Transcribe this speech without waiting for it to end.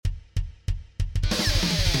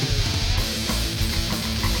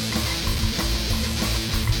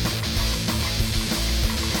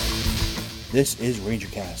This is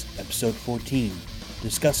RangerCast, episode 14,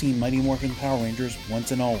 discussing Mighty Morphin Power Rangers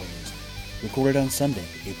Once and Always, recorded on Sunday,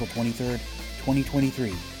 April 23rd, 2023.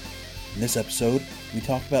 In this episode, we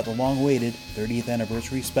talked about the long-awaited 30th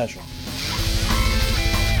anniversary special.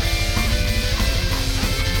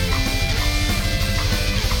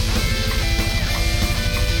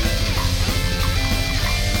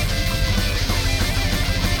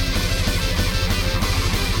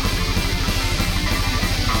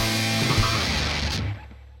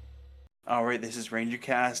 Alright, this is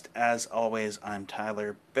RangerCast. As always, I'm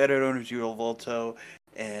Tyler, better known as Uro Volto,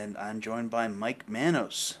 and I'm joined by Mike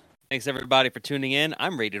Manos. Thanks everybody for tuning in.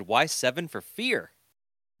 I'm rated Y7 for fear.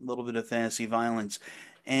 A little bit of fantasy violence.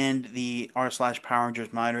 And the r/Power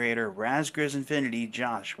Rangers moderator, Razgriz Infinity.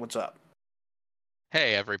 Josh, what's up?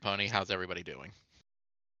 Hey everybody, how's everybody doing?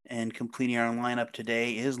 And completing our lineup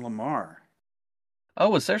today is Lamar.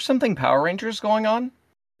 Oh, is there something Power Rangers going on?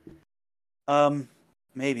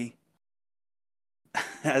 Maybe.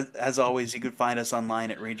 As always, you can find us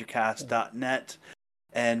online at rangercast.net.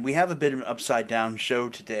 And we have a bit of an upside-down show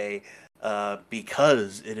today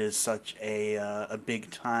because it is such a big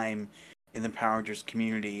time in the Power Rangers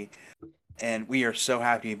community. And we are so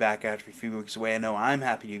happy to be back after a few weeks away. I know I'm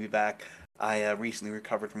happy to be back. I recently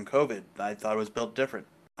recovered from COVID. I thought it was built different.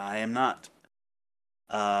 I am not.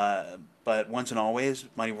 But Once and Always,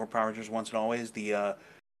 Mighty Morphin Power Rangers Once and Always, the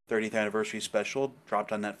 30th anniversary special,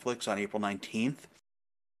 dropped on Netflix on April 19th.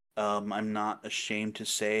 I'm not ashamed to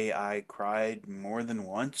say I cried more than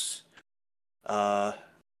once.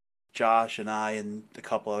 Josh and I and a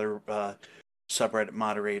couple other subreddit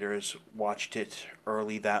moderators watched it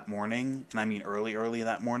early that morning, and I mean early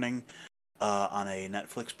that morning, on a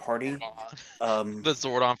Netflix party. The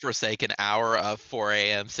Zordon Forsaken hour of 4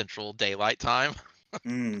 a.m. Central Daylight Time.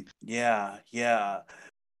 Yeah.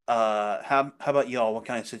 How about y'all? What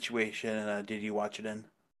kind of situation did you watch it in?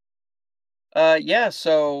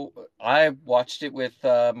 So I watched it with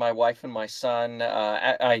my wife and my son.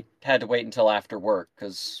 I had to wait until after work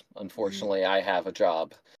because unfortunately I have a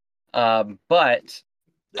job. But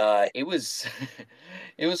it was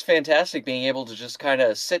it was fantastic being able to just kind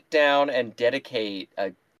of sit down and dedicate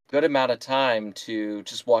a good amount of time to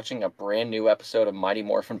just watching a brand new episode of Mighty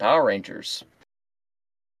Morphin Power Rangers.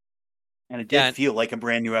 And it did feel like a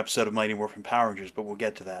brand new episode of Mighty Morphin Power Rangers, but we'll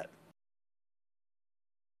get to that.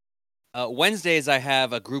 Wednesdays, I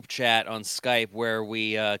have a group chat on Skype where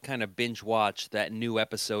we kind of binge watch that new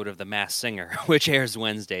episode of The Masked Singer, which airs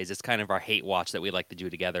Wednesdays. It's kind of our hate watch that we like to do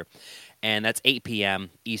together. And that's 8 p.m.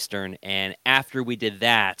 Eastern. And after we did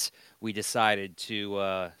that, we decided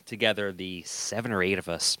to, together, the 7 or 8 of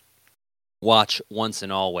us, watch Once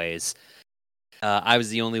and Always. I was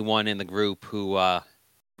the only one in the group who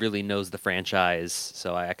really knows the franchise,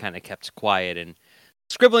 so I kind of kept quiet and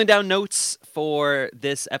scribbling down notes for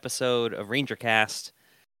this episode of RangerCast.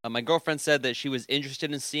 My girlfriend said that she was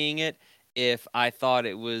interested in seeing it if I thought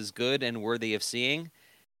it was good and worthy of seeing,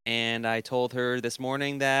 and I told her this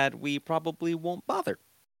morning that we probably won't bother.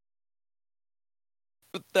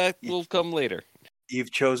 But that will come later.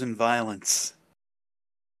 You've chosen violence.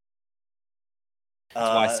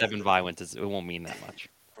 That's why 7 violent is. It won't mean that much.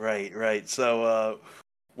 Right. So,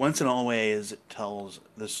 Once and Always tells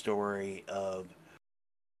the story of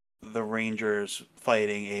the Rangers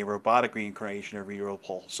fighting a robotic reincarnation of Rita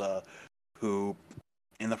Repulsa, who,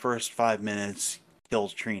 in the first 5 minutes,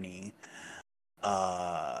 kills Trini,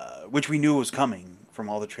 which we knew was coming from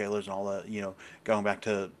all the trailers and all the, going back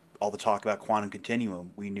to all the talk about Quantum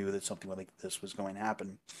Continuum. We knew that something like this was going to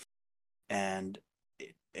happen. And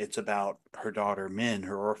it's about her daughter, Min,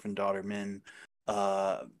 her orphan daughter, Min,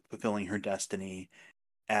 fulfilling her destiny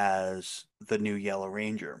as the new Yellow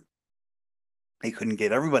Ranger. They couldn't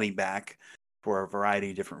get everybody back for a variety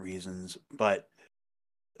of different reasons, but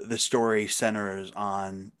the story centers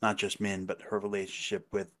on not just Min, but her relationship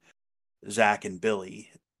with Zach and Billy.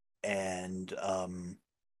 And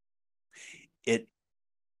it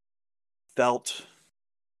felt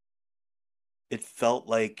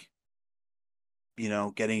like,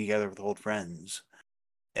 getting together with old friends.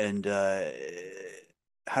 And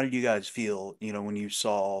how did you guys feel, when you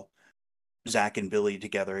saw Zach and Billy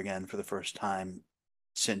together again for the first time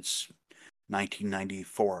since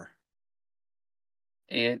 1994?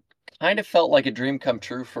 It kind of felt like a dream come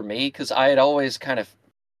true for me because I had always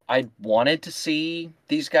I wanted to see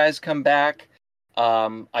these guys come back.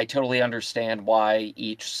 I totally understand why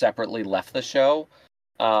each separately left the show.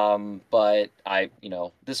 But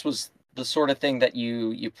this was the sort of thing that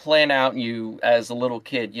you plan out, and you, as a little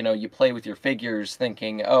kid, you play with your figures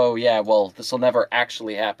thinking, oh yeah, well, this will never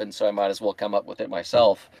actually happen, so I might as well come up with it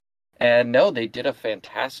myself. And no, they did a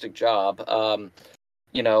fantastic job.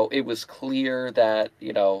 It was clear that,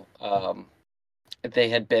 they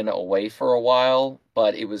had been away for a while,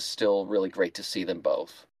 but it was still really great to see them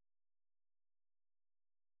both.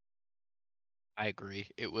 I agree.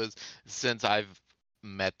 It was since I've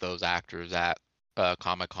met those actors at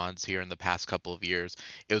Comic Cons here in the past couple of years,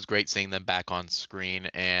 it was great seeing them back on screen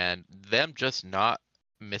and them just not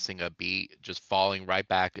missing a beat, just falling right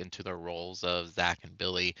back into their roles of Zach and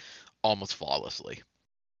Billy almost flawlessly.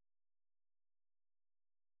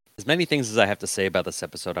 As many things as I have to say about this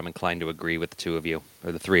episode, I'm inclined to agree with the two of you,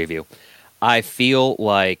 or the three of you. I feel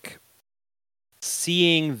like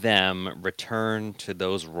seeing them return to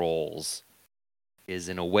those roles is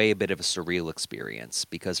in a way a bit of a surreal experience,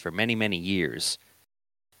 because for many, many years,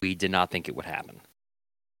 we did not think it would happen.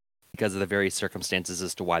 Because of the various circumstances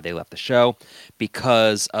as to why they left the show,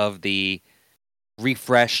 because of the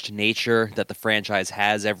refreshed nature that the franchise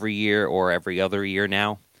has every year or every other year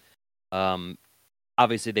now.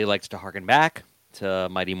 Obviously, they liked to harken back to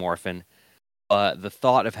Mighty Morphin, but the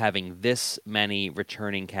thought of having this many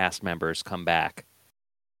returning cast members come back,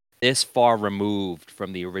 this far removed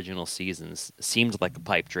from the original seasons, seemed like a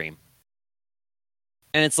pipe dream.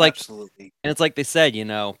 And it's like, Absolutely. and it's like they said,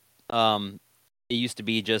 it used to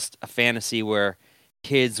be just a fantasy where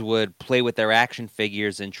kids would play with their action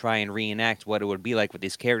figures and try and reenact what it would be like with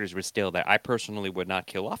these characters. But still, that I personally would not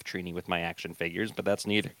kill off Trini with my action figures, but that's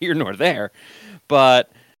neither here nor there.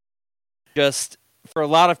 But just for a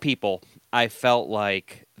lot of people, I felt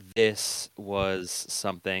like this was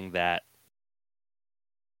something that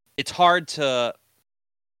it's hard to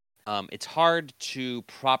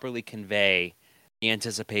properly convey the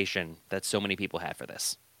anticipation that so many people had for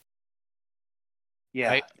this.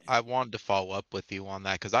 Yeah. I wanted to follow up with you on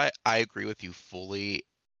that because I agree with you fully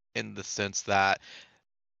in the sense that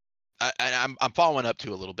I'm following up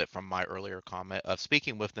to a little bit from my earlier comment of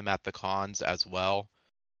speaking with them at the cons as well.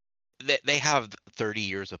 They have 30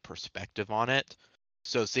 years of perspective on it.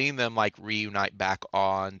 So seeing them like reunite back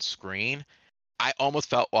on screen, I almost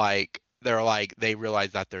felt like they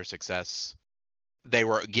realized that their success, they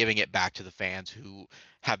were giving it back to the fans who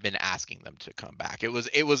have been asking them to come back. It was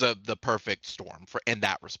the perfect storm for in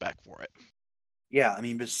that respect for it. Yeah, I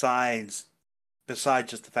mean, besides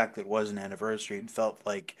just the fact that it was an anniversary, it felt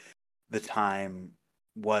like the time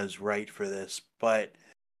was right for this. But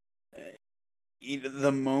uh,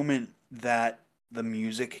 the moment that the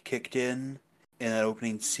music kicked in that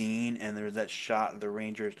opening scene, and there was that shot of the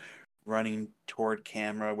Rangers running toward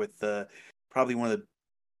camera with the probably one of the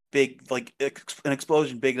big, like an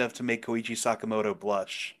explosion big enough to make Koichi Sakamoto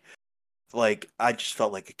blush. Like, I just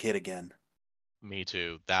felt like a kid again. Me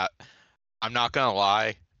too. That I'm not gonna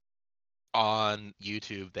lie. On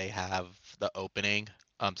YouTube, they have the opening.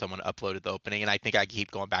 Someone uploaded the opening, and I think I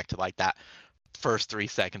keep going back to like that first 3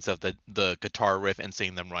 seconds of the guitar riff and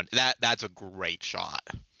seeing them run. That's a great shot.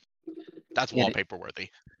 That's It wallpaper worthy.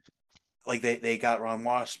 Like, they got Ron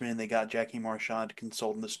Wassman, they got Jackie Marchand to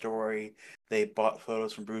consult in the story. They bought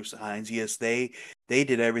photos from Bruce Hines. Yes, they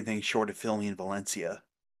did everything short of filming in Valencia.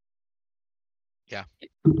 Yeah.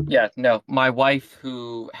 Yeah, no. My wife,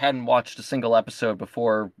 who hadn't watched a single episode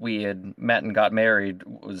before we had met and got married,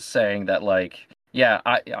 was saying that, like, yeah,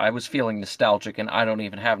 I was feeling nostalgic, and I don't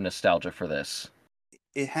even have nostalgia for this.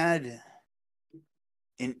 It had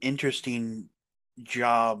an interesting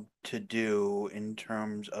job to do in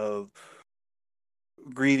terms of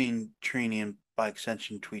grieving Trini and by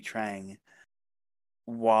extension Tui Trang,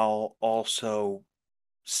 while also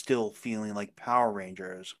still feeling like Power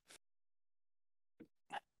Rangers.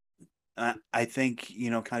 I think,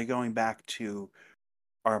 kind of going back to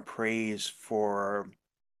our praise for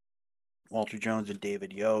Walter Jones and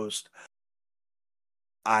David Yost,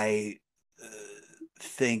 I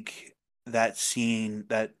think that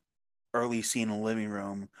early scene in the living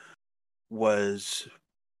room, was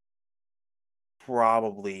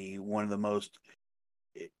probably one of the most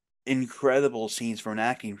incredible scenes from an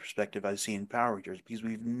acting perspective I've seen in Power Rangers, because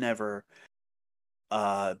we've never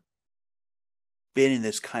uh, been in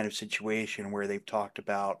this kind of situation where they've talked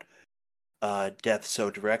about death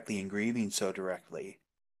so directly and grieving so directly,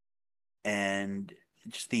 and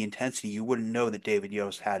just the intensity. You wouldn't know that David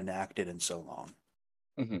Yost hadn't acted in so long.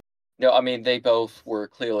 Mm-hmm. No, I mean, they both were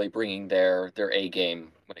clearly bringing their A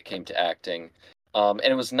game when it came to acting. And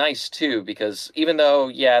it was nice too, because even though,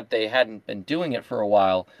 yeah, they hadn't been doing it for a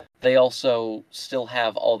while, they also still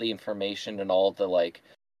have all the information and all the, like,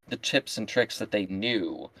 the tips and tricks that they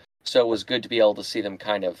knew. So it was good to be able to see them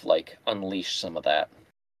kind of, like, unleash some of that.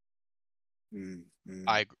 Mm-hmm.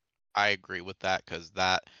 I agree with that because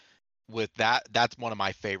that's one of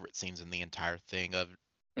my favorite scenes in the entire thing of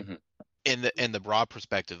In the broad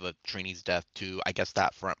perspective of Trini's death to, I guess,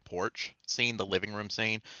 that front porch scene, the living room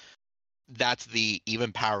scene, that's the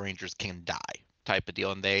even Power Rangers can die type of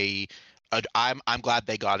deal, and I'm glad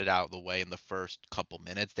they got it out of the way in the first couple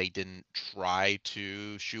minutes. They didn't try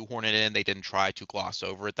to shoehorn it in. They didn't try to gloss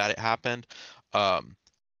over it that it happened. Um,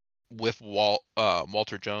 with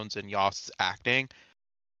Walter Jones and Yoss acting,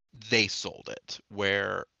 they sold it.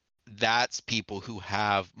 Where that's people who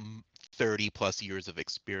have 30 plus years of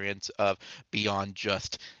experience of beyond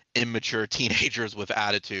just immature teenagers with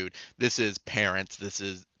attitude. This is parents, this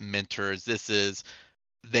is mentors,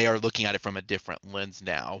 they are looking at it from a different lens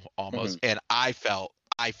now almost. And I felt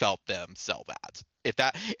them sell that. If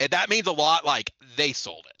that means a lot, like, they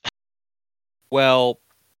sold it. Well,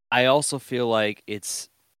 I also feel like this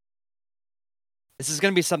is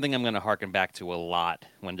going to be something I'm going to harken back to a lot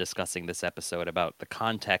when discussing this episode about the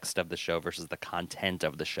context of the show versus the content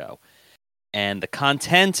of the show. And the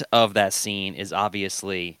content of that scene is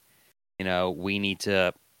obviously, we need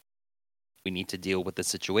to deal with the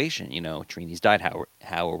situation. Trini's died.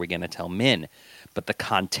 How are we going to tell Min? But the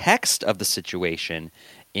context of the situation,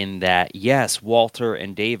 in that, yes, Walter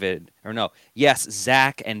and yes,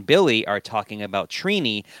 Zach and Billy are talking about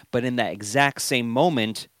Trini, but in that exact same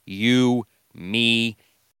moment, you, me,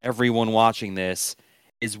 everyone watching this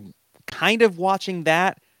is kind of watching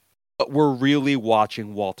that, but we're really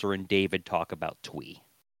watching Walter and David talk about Twee.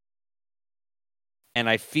 And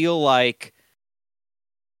I feel like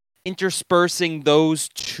interspersing those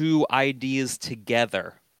two ideas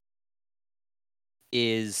together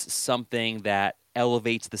is something that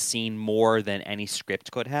elevates the scene more than any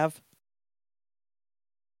script could have.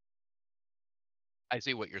 I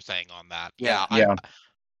see what you're saying on that. Yeah.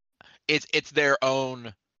 It's their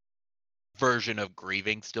own version of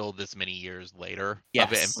grieving still this many years later of it,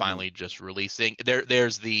 and Yes. finally just releasing.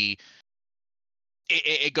 There's the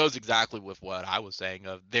it goes exactly with what I was saying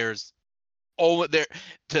of there's all there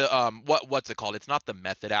to what's it called? It's not the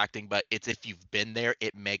method acting, but it's if you've been there,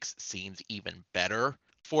 it makes scenes even better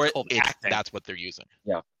for it. Called acting. That's what they're using.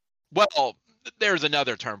 Yeah. Well, there's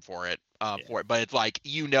another term for it, Yeah. but it's like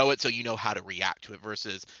you know it, so you know how to react to it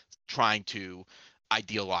versus trying to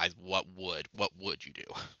idealize what would you do.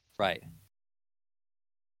 Right.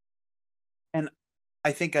 And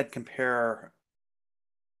I think I'd compare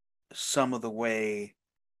some of the way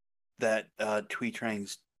that Twee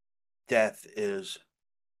Trang's death is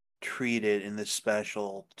treated in this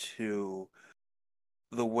special to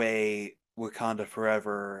the way Wakanda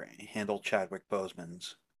Forever handled Chadwick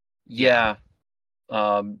Boseman's. Yeah.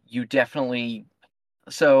 You definitely.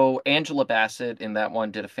 So Angela Bassett in that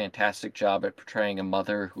one did a fantastic job at portraying a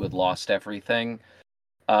mother who had lost everything.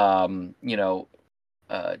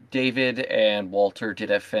 David and Walter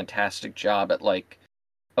did a fantastic job at, like,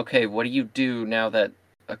 okay, what do you do now that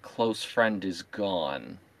a close friend is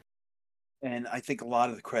gone? And I think a lot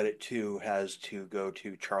of the credit too has to go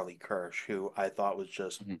to Charlie Kirsch, who I thought was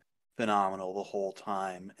just phenomenal the whole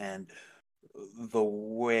time, and the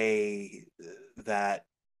way that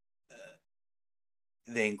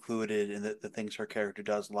they included and the things her character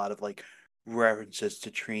does, a lot of like references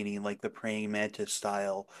to Trini, like the praying mantis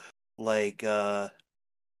style, like her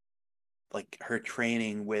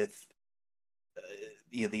training with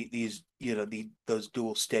those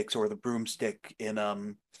dual sticks, or the broomstick in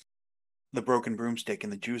the broken broomstick in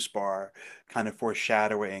the juice bar, kind of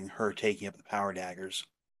foreshadowing her taking up the power daggers.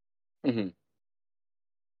 Mm-hmm.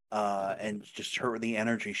 And just the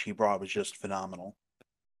energy she brought was just phenomenal.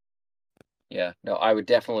 Yeah, no, I would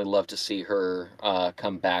definitely love to see her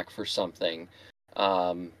come back for something.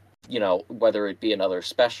 Whether it be another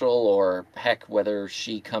special or heck, whether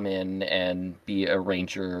she come in and be a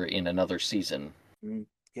ranger in another season.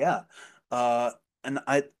 Yeah. And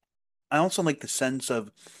I also like the sense of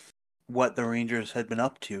what the Rangers had been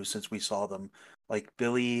up to since we saw them. Like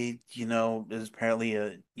Billy, is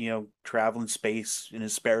apparently traveling space in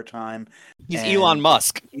his spare time. He's Elon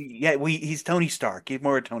Musk. Yeah, he's Tony Stark. He's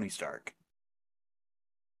more Tony Stark.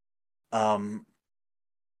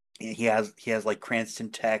 He has like Cranston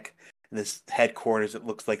Tech, this headquarters. It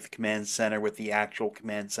looks like the command center with the actual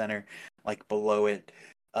command center like below it.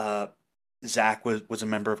 Zach was a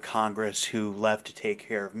member of Congress who left to take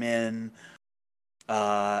care of Min.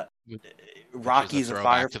 Rocky's a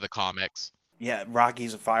throwback to the comics. Yeah,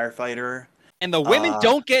 Rocky's a firefighter. And the women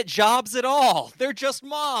don't get jobs at all. They're just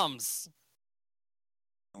moms.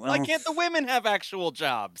 Well, why can't the women have actual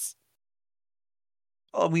jobs?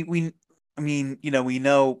 Well, we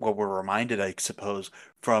know. Well, we're reminded, I suppose,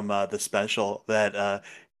 from the special that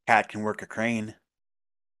Kat can work a crane.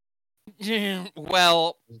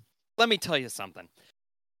 Well, let me tell you something.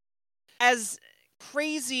 As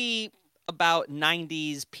crazy about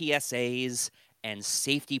 90s PSAs and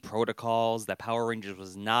safety protocols that Power Rangers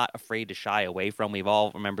was not afraid to shy away from. We've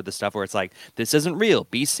all remembered the stuff where it's like, this isn't real.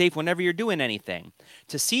 Be safe whenever you're doing anything.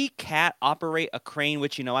 To see Kat operate a crane,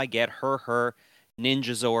 which, I get her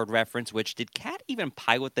Ninja Zord reference, which did Kat even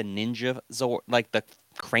pilot the Ninja Zord, like the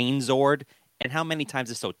crane Zord? And how many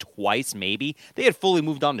times is so? Twice, maybe? They had fully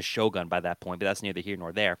moved on to Shogun by that point, but that's neither here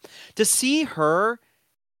nor there. To see her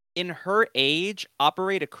in her age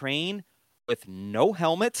operate a crane with no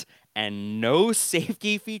helmet and no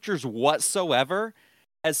safety features whatsoever,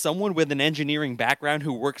 as someone with an engineering background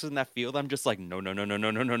who works in that field, I'm just like, no, no, no, no,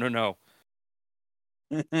 no, no, no, no, no.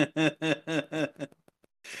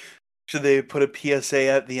 Should they put a PSA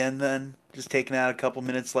at the end then? Just taking out a couple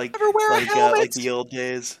minutes like Have her wear a like helmet. the old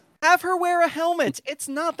days. Have her wear a helmet. It's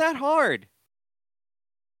not that hard.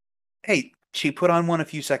 Hey, she put on one a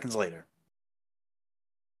few seconds later.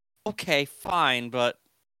 Okay, fine, but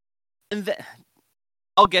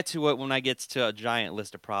I'll get to it when I get to a giant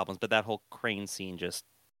list of problems, but that whole crane scene just...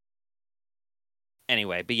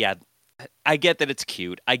 Anyway, but yeah, I get that it's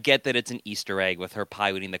cute. I get that it's an Easter egg with her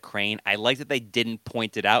piloting the crane. I like that they didn't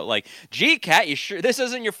point it out like, gee, Kat, you sure this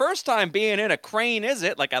isn't your first time being in a crane, is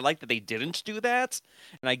it? Like, I like that they didn't do that.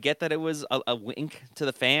 And I get that it was a wink to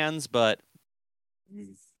the fans, but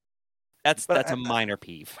that's a minor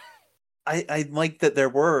peeve. I like that there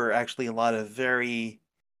were actually a lot of very,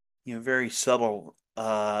 very subtle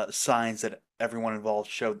signs that everyone involved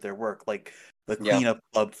showed their work, like the cleanup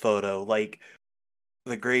club photo, like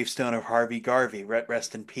the gravestone of Harvey Garvey,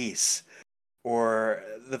 rest in peace, or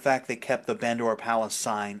the fact they kept the Bandora Palace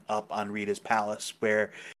sign up on Rita's palace,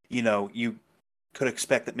 where you could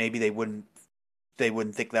expect that maybe they wouldn't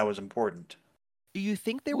think that was important. Do you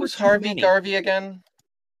think there Who's were too Harvey many? Garvey again?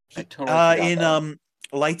 I totally forgot in that.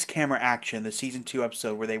 Lights Camera Action, the season 2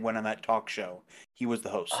 episode where they went on that talk show, he was the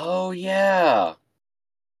host. Oh yeah.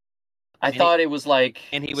 I thought it was like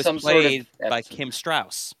and he was some sort of played by Kim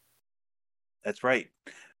Strauss. That's right,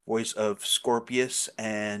 voice of Scorpius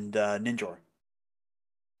and Ninjor.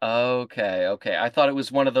 Okay. I thought it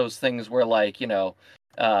was one of those things where, like,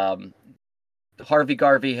 Harvey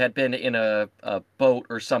Garvey had been in a boat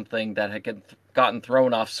or something that had gotten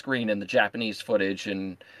thrown off screen in the Japanese footage,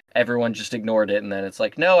 and everyone just ignored it. And then it's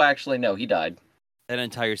like, no, actually, no, he died. That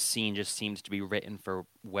entire scene just seems to be written for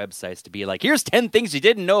websites to be like, here's 10 things you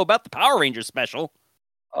didn't know about the Power Rangers special.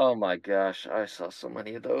 Oh my gosh, I saw so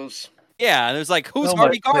many of those. Yeah, and there's like, who's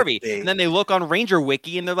Harvey Garvey? clickbait. And then they look on Ranger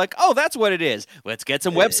Wiki and they're like, oh, that's what it is. Let's get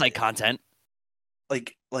some website content.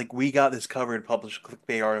 Like we got this covered, published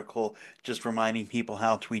clickbait article just reminding people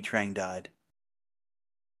how Twee Trang died.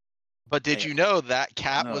 But did you know that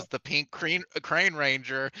Kat was the pink crane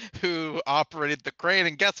ranger who operated the crane?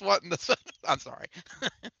 And guess what? I'm sorry.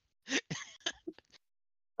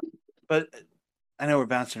 But I know we're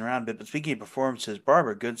bouncing around a bit, but speaking of performances,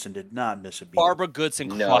 Barbara Goodson did not miss a beat. Barbara Goodson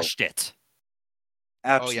crushed it.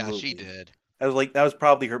 Absolutely. Oh yeah, she did. That was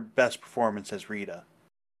probably her best performance as Rita.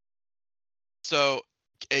 So,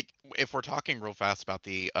 if we're talking real fast about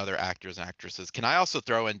the other actors and actresses, can I also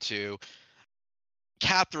throw into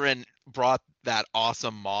Catherine brought that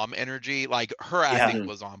awesome mom energy? Like, her acting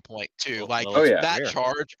was on point too. Like, that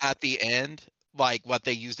charge at the end, like what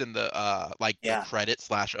they used in the the credit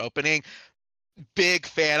 / opening. Big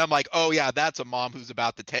fan. I'm like, oh yeah, that's a mom who's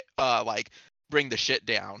about to bring the shit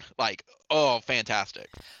down. Like, oh, fantastic.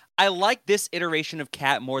 I like this iteration of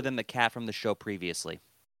Kat more than the Kat from the show previously.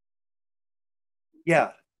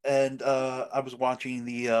 Yeah, and I was watching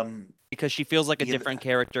the because she feels like a different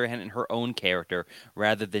character and her own character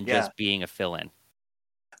rather than just being a fill-in.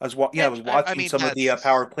 I was watching some of the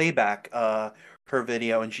Power Playback, her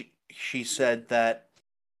video, and she said that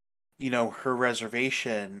her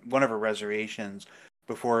reservation, one of her reservations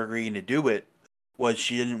before agreeing to do it, was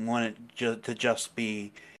she didn't want it to just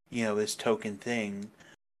be this token thing,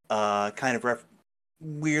 kind of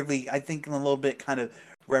weirdly, I think a little bit kind of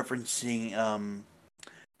referencing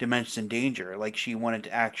Dimensions in Danger. Like, she wanted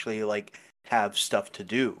to actually have stuff to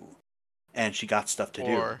do, and she got stuff to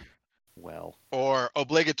do. Or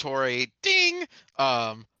obligatory ding,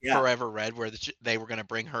 Forever Red, where they were going to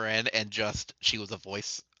bring her in, and just she was a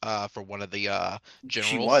voice for one of the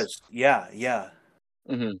generals. She was, yeah.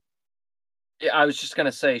 Mm-hmm. Yeah, I was just going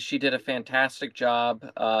to say she did a fantastic job.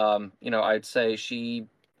 I'd say she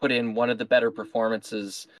put in one of the better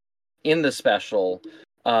performances in the special.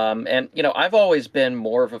 And I've always been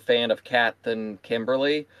more of a fan of Kat than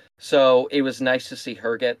Kimberly, so it was nice to see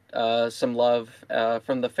her get some love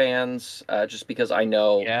from the fans, just because I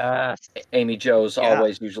know Amy Jo's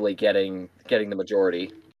always usually getting the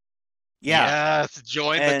majority. Yeah, Yes,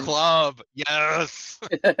 join the and club. Yes.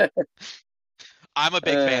 I'm a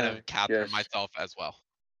big fan of Catherine Gosh. myself as well.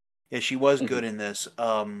 yeah, she was Mhm. good in this.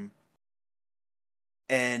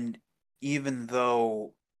 And even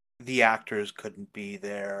though the actors couldn't be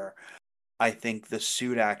there, I think the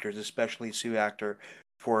suit actors, especially suit actor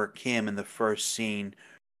for Kim in the first scene,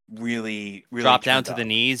 really Drop down turned to the up.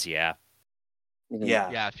 knees. Yeah. Mhm.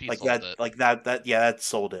 Yeah, Yeah, she like sold that, it. yeah, that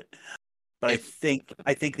sold it. But If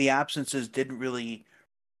I think the absences didn't really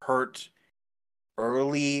hurt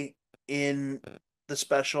early in the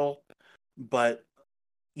special, but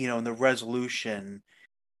in the resolution,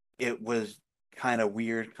 it was kind of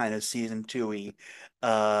weird, kind of season two-y,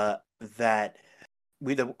 that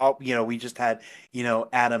we just had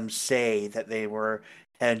Adam say that they were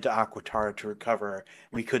headed to Aquatara to recover.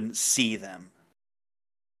 We couldn't see them.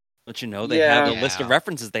 But they have a Yeah. list of yeah,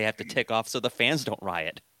 references they have to tick off so the fans don't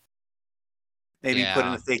riot. Maybe put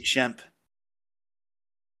in yeah, a fake shemp.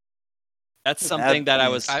 That's something That'd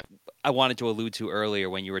that be I wanted to allude to earlier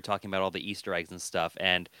when you were talking about all the Easter eggs and stuff.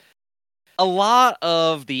 And a lot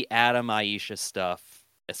of the Adam Aisha stuff,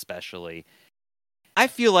 especially, I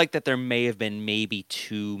feel like that there may have been maybe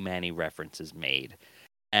too many references made.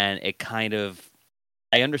 And it kind of,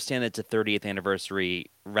 I understand it's a 30th anniversary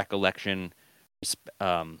recollection,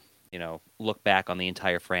 look back on the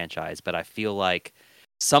entire franchise, but I feel like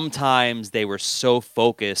sometimes they were so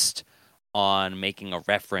focused on making a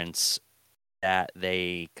reference that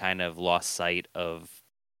they kind of lost sight of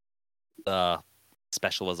the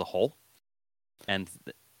special as a whole. And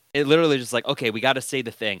it literally just like, okay, we got to say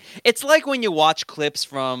the thing. It's like when you watch clips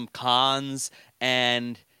from cons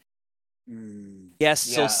and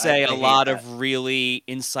guests will yeah. say a I hate lot that. of really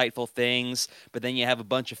insightful things, but then you have a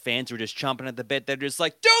bunch of fans who are just chomping at the bit. They're just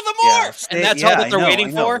like, do the Yeah, morph! And that's all that I they're know, waiting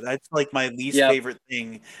I know. for. That's like my least Yep. favorite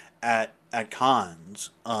thing at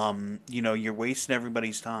cons. You're wasting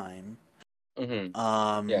everybody's time. Mhm.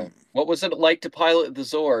 Yeah. Um, What was it like to pilot the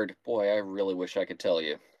Zord? Boy, I really wish I could tell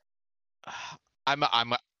you. I'm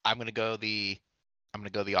gonna go the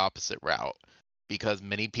opposite route because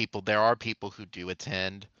there are people who do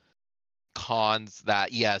attend cons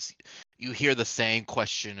that yes, you hear the same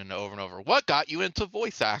question and over. What got you into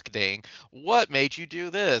voice acting? What made you do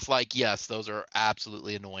this? Like, yes, those are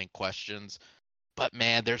absolutely annoying questions. But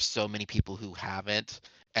man, there's so many people who haven't,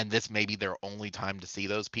 and this may be their only time to see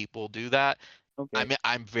those people do that. okay.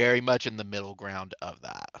 I'm very much in the middle ground of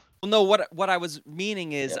that. Well, no, what I was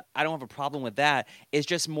meaning is Yep. I don't have a problem with that. It's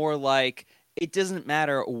just more like it doesn't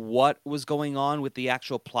matter what was going on with the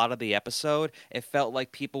actual plot of the episode. It felt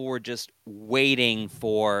like people were just waiting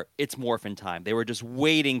for it's Morphin time. They were just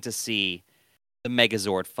waiting to see the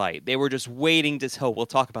Megazord fight. They were just waiting to. Oh, we'll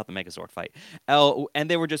talk about the Megazord fight. Oh, and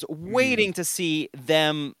they were just Mm, waiting to see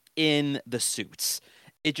them in the suits.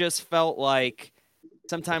 It just felt like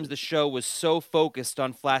sometimes the show was so focused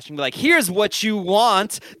on flashing, like, here's what you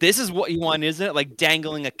want. This is what you want, isn't it? Like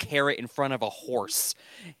dangling a carrot in front of a horse.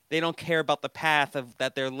 They don't care about the path of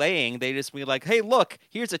that they're laying. They just be like, hey, look,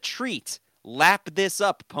 here's a treat. Lap this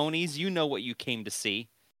up, ponies. You know what you came to see.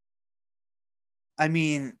 I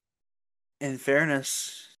mean, in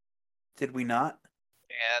fairness, did we not?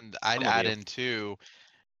 And I'd Some of add you. in too,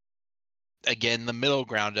 again, the middle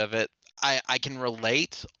ground of it. I can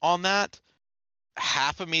relate on that.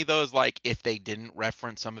 Half of me though is like if they didn't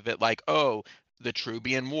reference some of it, like, oh, the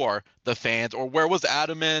Trubian War, the fans, or where was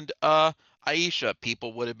Adam and Aisha,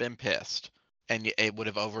 people would have been pissed. And it would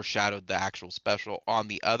have overshadowed the actual special. On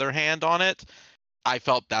the other hand, on it, I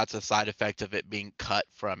felt that's a side effect of it being cut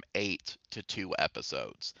from 8 to 2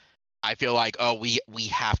 episodes. I feel like, oh, we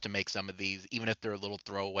have to make some of these, even if they're little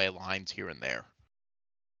throwaway lines here and there.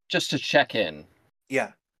 Just to check in.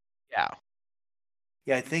 Yeah, Yeah.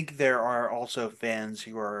 yeah. I think there are also fans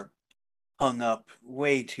who are hung up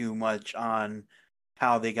way too much on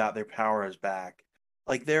how they got their powers back.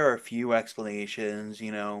 Like there are a few explanations,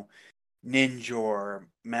 Ninjor,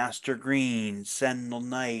 Master Green, Sentinel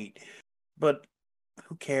Knight, but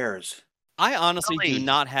who cares? I honestly do Really?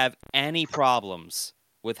 not have any problems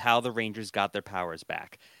with how the Rangers got their powers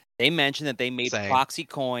back. They mentioned that they made Same. proxy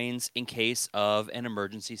coins in case of an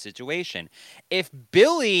emergency situation. If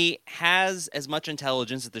Billy has as much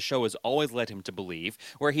intelligence as the show has always led him to believe,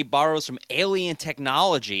 where he borrows from alien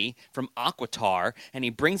technology from Aquatar and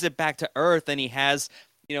he brings it back to Earth and he has,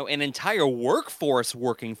 an entire workforce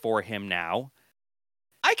working for him now,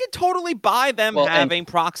 I could totally buy them Well, and having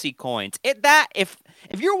proxy coins. If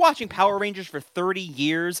you're watching Power Rangers for 30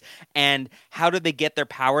 years and how do they get their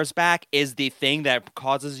powers back is the thing that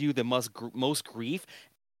causes you the most grief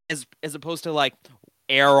as opposed to like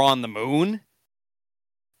air on the moon.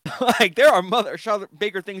 Like, there are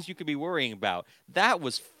bigger things you could be worrying about. That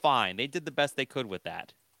was fine. They did the best they could with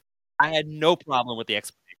that. I had no problem with the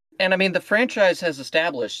explanation. And I mean, the franchise has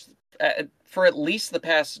established for at least the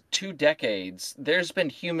past 2 decades, there's been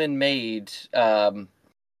human-made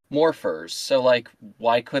morphers. So, like,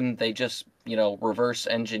 why couldn't they just, reverse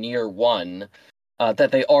engineer one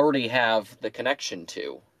that they already have the connection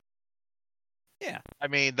to? Yeah. I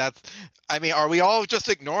mean, are we all just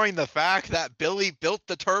ignoring the fact that Billy built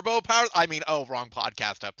the turbo power? I mean, wrong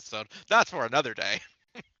podcast episode. That's for another day.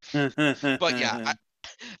 But yeah,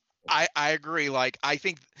 I agree. Like, I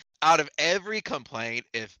think out of every complaint,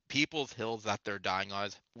 if People's Hills that they're dying on,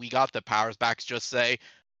 we got the powers back, just say,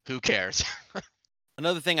 who cares?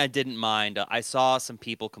 Another thing I didn't mind, I saw some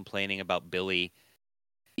people complaining about Billy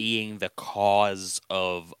being the cause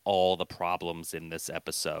of all the problems in this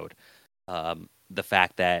episode. The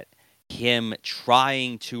fact that him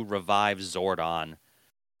trying to revive Zordon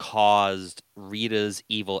caused Rita's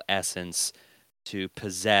evil essence to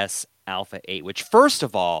possess Alpha 8, which, first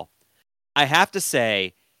of all, I have to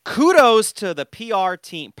say, kudos to the PR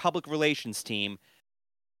team, public relations team,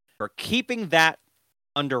 for keeping that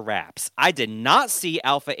under wraps. I did not see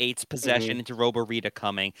Alpha 8's possession into Robo Rita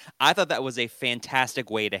coming. I thought that was a fantastic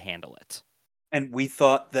way to handle it. And we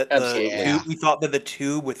thought that the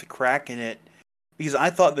tube with the crack in it, because I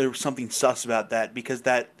thought there was something sus about that, because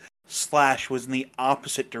that slash was in the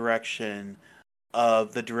opposite direction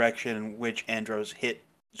of the direction in which Andros hit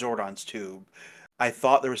Zordon's tube. I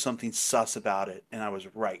thought there was something sus about it, and I was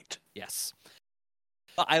right. Yes.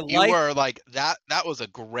 You were like, that was a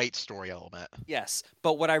great story element. Yes.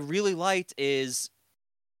 But what I really liked is,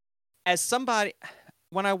 as somebody,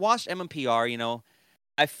 when I watched MMPR,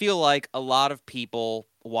 I feel like a lot of people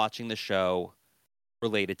watching the show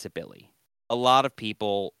related to Billy. A lot of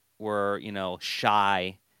people were,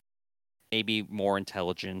 shy, maybe more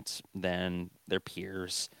intelligent than their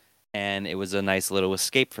peers, and it was a nice little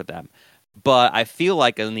escape for them. But I feel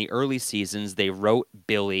like in the early seasons, they wrote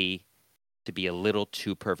Billy to be a little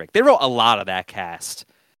too perfect. They wrote a lot of that cast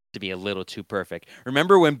to be a little too perfect.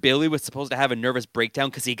 Remember when Billy was supposed to have a nervous breakdown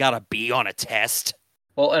because he got a B on a test?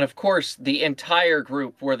 Well, and of course, the entire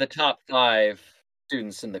group were the top 5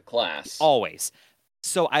 students in the class. Always.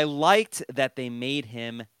 So I liked that they made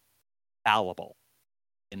him fallible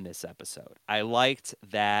in this episode. I liked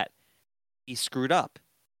that he screwed up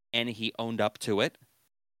and he owned up to it.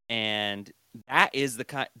 And that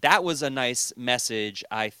was a nice message,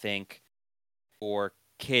 I think, for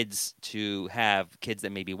kids to have, kids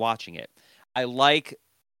that may be watching it. I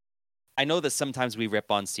know that sometimes we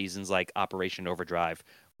rip on seasons like Operation Overdrive,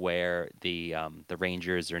 where the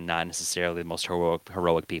Rangers are not necessarily the most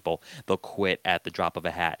heroic people. They'll quit at the drop of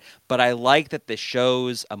a hat. But I like that this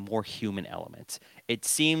shows a more human element. It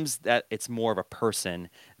seems that it's more of a person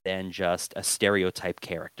than just a stereotype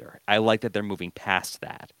character. I like that they're moving past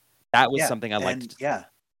that. That was something I liked. Yeah.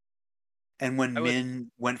 And when Min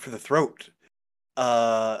went for the throat,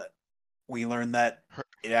 we learned that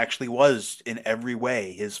it actually was in every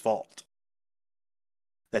way his fault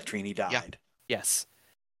that Trini died. Yeah. Yes.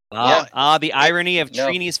 The irony of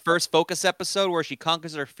Trini's first Focus episode, where she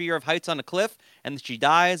conquers her fear of heights on a cliff, and she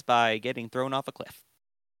dies by getting thrown off a cliff.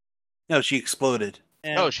 No, she exploded.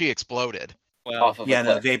 No, she exploded. Well, off of a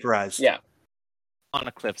cliff. Vaporized. Yeah. On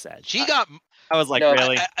a cliff's edge. I was like,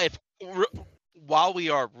 really? While we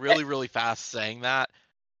are really, really fast saying that,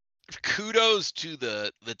 kudos to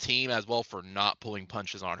the team as well for not pulling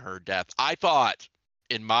punches on her death. I thought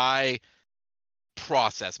in my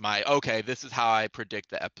process, this is how I predict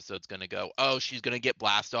the episode's going to go. Oh, she's going to get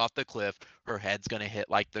blasted off the cliff. Her head's going to hit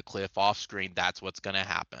like the cliff off screen. That's what's going to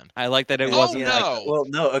happen. I like that it wasn't well,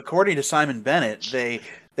 no, according to Simon Bennett, they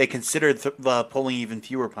considered pulling even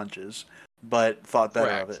fewer punches, but thought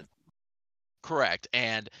better of it. Correct.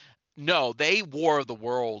 And no, they War of the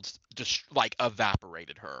Worlds just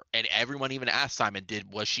evaporated her. And everyone even asked Simon,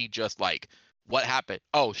 was she just what happened?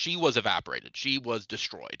 Oh, she was evaporated. She was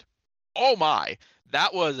destroyed. Oh my,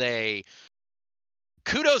 that was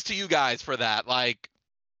kudos to you guys for that.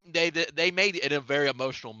 They made it a very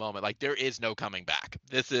emotional moment. There is no coming back.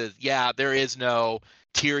 There is no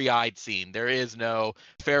teary-eyed scene. There is no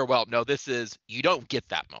farewell. No, you don't get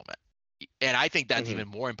that moment. And I think that's even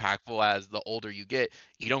more impactful as the older you get.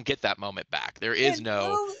 You don't get that moment back. There is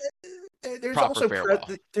there's proper farewell.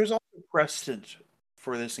 There's also precedent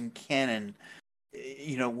for this in canon.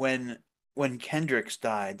 When Kendricks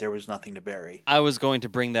died, there was nothing to bury. I was going to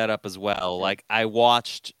bring that up as well. I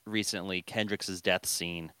watched recently Kendricks' death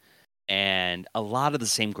scene, and a lot of the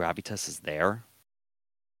same gravitas is there.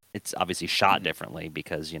 It's obviously shot differently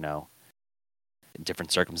because,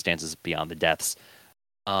 different circumstances beyond the deaths.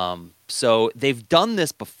 So they've done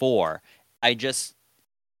this before.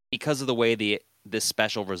 Because of the way this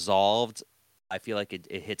special resolved, I feel like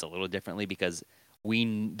it hits a little differently because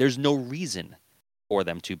there's no reason for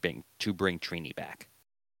them to bring Trini back.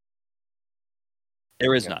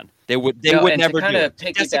 There is none. They would never do it.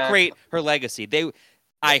 To desecrate her legacy.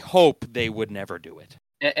 I hope they would never do it.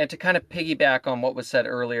 And to kind of piggyback on what was said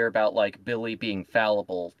earlier about like Billy being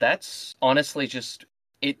fallible, that's honestly just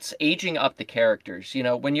it's aging up the characters.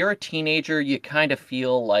 When you're a teenager, you kind of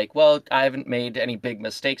feel like, well, I haven't made any big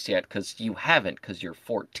mistakes yet because you haven't because you're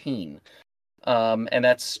 14. And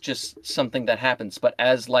that's just something that happens. But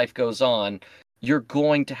as life goes on, you're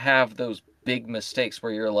going to have those big mistakes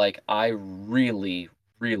where you're like, I really,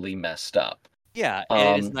 really messed up. Yeah,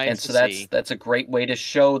 and it is nice and to so see. that's a great way to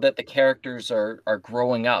show that the characters are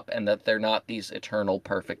growing up and that they're not these eternal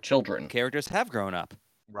perfect children. Characters have grown up.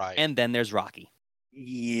 Right. And then there's Rocky.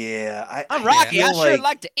 Yeah, I'm Rocky. I sure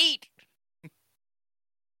like to eat.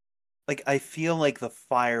 Like, I feel like the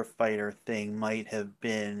firefighter thing might have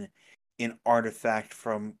been an artifact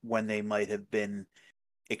from when they might have been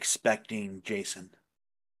expecting Jason.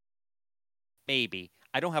 Maybe.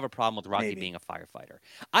 I don't have a problem with Rocky being a firefighter.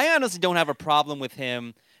 I honestly don't have a problem with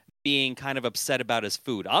him being kind of upset about his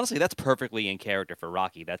food. Honestly, that's perfectly in character for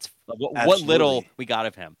Rocky. That's what little we got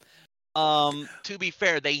of him. To be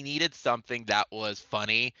fair, they needed something that was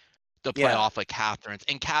funny to play off of Catherine's.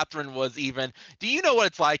 And Catherine was even, do you know what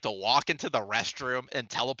it's like to walk into the restroom and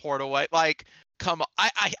teleport away? Like, come on.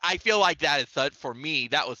 I feel like that is such, for me,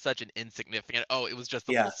 that was such an insignificant, it was just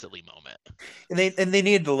a little silly moment. And they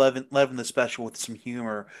needed to leaven the special with some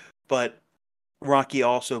humor, but Rocky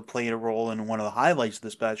also played a role in one of the highlights of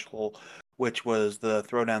the special, which was the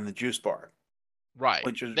throw down the juice bar. Right.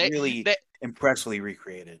 Which was really impressively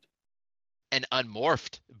recreated. An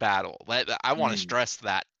unmorphed battle. I want to stress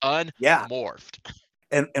that. Unmorphed.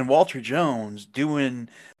 Yeah. And Walter Jones doing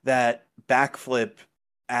that backflip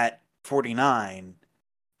at 49.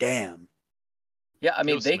 Damn. Yeah, I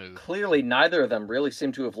mean, clearly neither of them really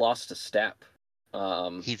seem to have lost a step.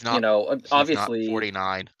 He's not. Obviously, he's not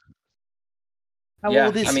 49. How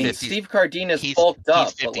old is he? Steve Cardenas bulked up,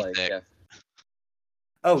 he's 56. But like, yeah.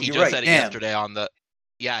 Oh, he you're just right. said it Damn. yesterday on the.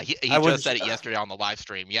 Yeah, he just said it yesterday on the live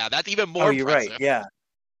stream. Yeah, that's even more. Oh, you're impressive. right. Yeah.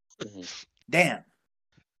 Damn.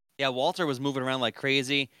 Yeah, Walter was moving around like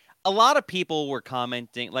crazy. A lot of people were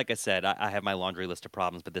commenting. Like I said, I have my laundry list of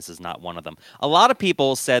problems, but this is not one of them. A lot of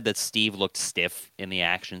people said that Steve looked stiff in the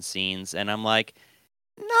action scenes, and I'm like,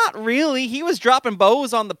 not really. He was dropping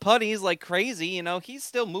bows on the putties like crazy. He's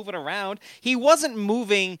still moving around. He wasn't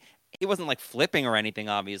moving. He wasn't like flipping or anything,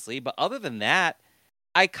 obviously. But other than that,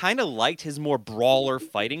 I kind of liked his more brawler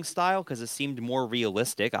fighting style because it seemed more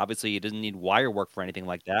realistic. Obviously, he doesn't need wire work for anything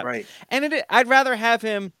like that. Right. And I'd rather have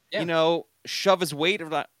him, shove his weight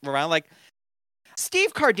around. Like,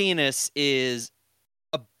 Steve Cardenas is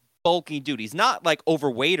a bulky dude. He's not like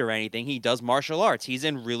overweight or anything. He does martial arts. He's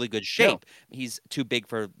in really good shape. No. He's too big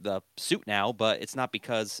for the suit now, but it's not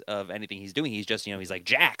because of anything he's doing. He's just, he's like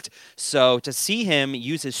jacked. So to see him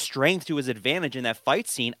use his strength to his advantage in that fight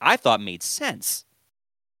scene, I thought made sense.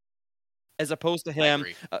 As opposed to him,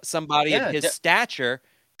 somebody of his stature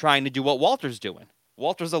trying to do what Walter's doing.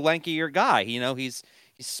 Walter's a lankier guy. He's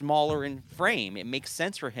smaller in frame. It makes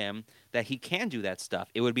sense for him that he can do that stuff.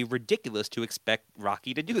 It would be ridiculous to expect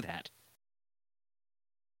Rocky to do that.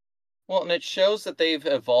 Well, and it shows that they've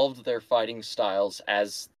evolved their fighting styles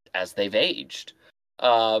as they've aged.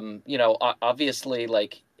 Obviously,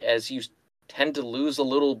 like, as you tend to lose a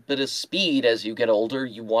little bit of speed as you get older,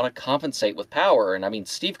 you want to compensate with power. And I mean,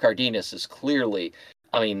 Steve Cardenas is clearly,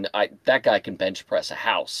 that guy can bench press a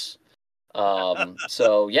house.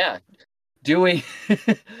 So yeah, doing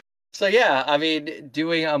a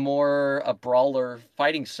brawler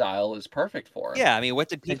fighting style is perfect for him. Yeah, I mean, what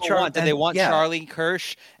did people want? Did they want Charlie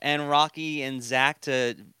Kirsch and Rocky and Zach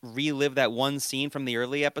to relive that one scene from the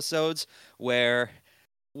early episodes where,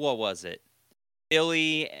 what was it?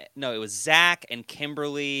 It was Zach and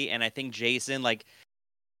Kimberly and I think Jason, like,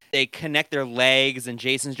 they connect their legs and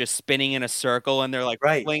Jason's just spinning in a circle and they're like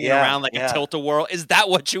flinging around like a tilt-a-whirl. Is that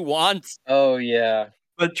what you want? Oh, yeah.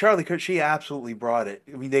 But Charlie Kirk, she absolutely brought it.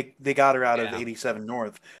 I mean, they got her out of 87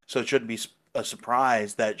 North, so it shouldn't be a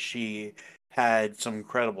surprise that she had some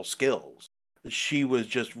incredible skills. She was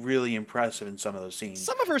just really impressive in some of those scenes.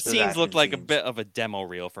 Some of her scenes looked like a bit of a demo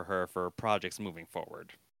reel for her for projects moving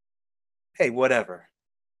forward. Hey, whatever.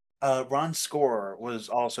 Ron's score was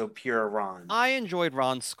also pure Ron. I enjoyed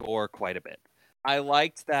Ron's score quite a bit. I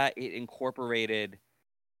liked that it incorporated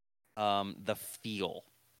the feel.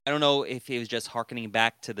 I don't know if it was just harkening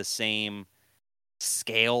back to the same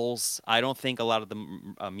scales. I don't think a lot of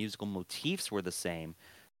the musical motifs were the same,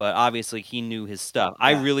 but obviously he knew his stuff.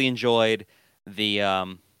 I Yeah. really enjoyed the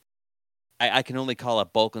I can only call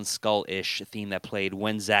it Bulk and Skull ish theme that played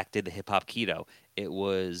when Zach did the hip hop keto. It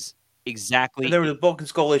was exactly There was a Bulk and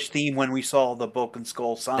Skull-ish theme when we saw the Bulk and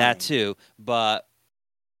Skull sign. that too, but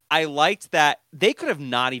I liked that they could have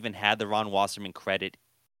not even had the Ron Wasserman credit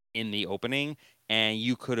in the opening, and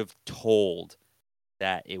you could have told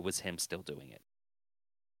that it was him still doing it.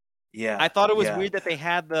 Yeah. I thought it was yeah. weird that they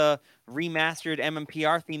had the remastered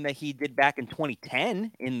MMPR theme that he did back in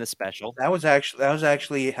 2010 in the special. That was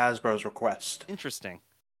actually Hasbro's request Interesting.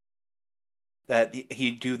 that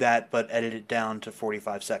he do that, but edit it down to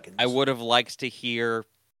 45 seconds. I would have liked to hear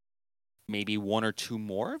maybe one or two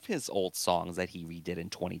more of his old songs that he redid in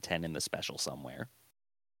 2010 in the special somewhere.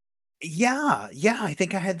 Yeah, I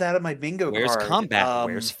think I had that on my bingo Where's card. combat?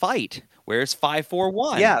 Where's fight? Where's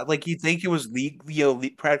 541? Yeah, like you think it was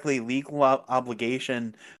practically legal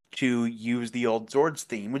obligation to use the old Zords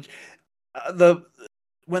theme, which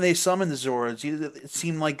when they summoned the Zords, it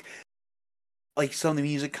seemed like some of the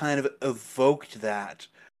music kind of evoked that,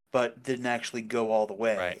 but didn't actually go all the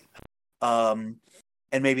way. Right.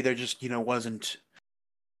 And maybe there just wasn't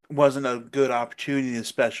a good opportunity in the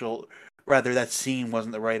special. Rather, that scene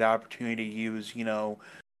wasn't the right opportunity to use, We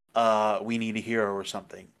Need a Hero or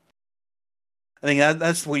something. I think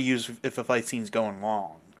that's what he used if a fight scene's going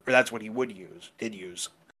long. Or that's what he did use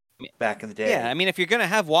back in the day. Yeah, I mean, if you're going to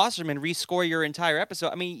have Wasserman rescore your entire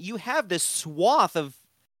episode, I mean, you have this swath of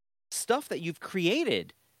stuff that you've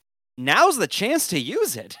created. Now's the chance to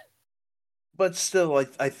use it. But still,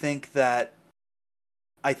 I think that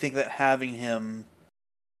having him,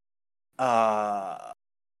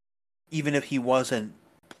 even if he wasn't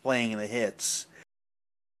playing the hits,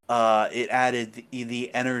 it added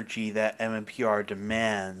the energy that MMPR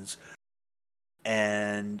demands,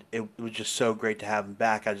 and it was just so great to have him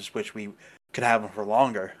back. I just wish we could have him for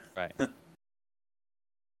longer. Right.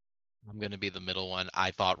 I'm going to be the middle one.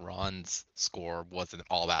 I thought Ron's score wasn't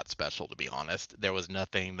all that special, to be honest. There was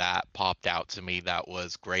nothing that popped out to me that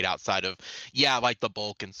was great outside of, like the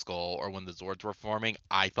Bulk and Skull or when the Zords were forming.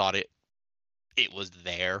 I thought it was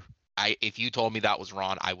there. If you told me that was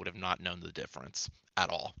Ron, I would have not known the difference at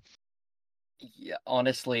all. Yeah,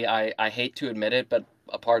 honestly, I hate to admit it, but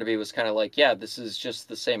a part of me was kind of like, yeah, this is just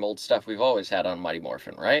the same old stuff we've always had on Mighty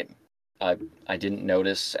Morphin, right? I didn't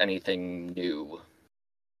notice anything new.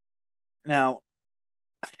 Now,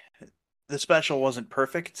 the special wasn't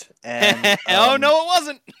perfect, and oh no, it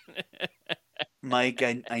wasn't. Mike,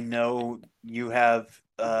 I know you have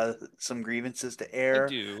some grievances to air. I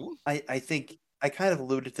do. I think I kind of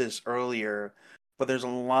alluded to this earlier, but there's a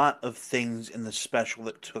lot of things in the special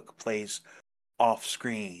that took place off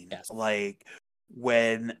screen. Yes. Like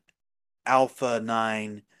when Alpha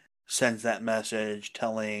 9 sends that message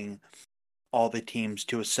telling all the teams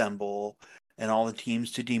to assemble and all the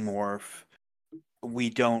teams to demorph, we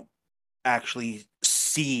don't actually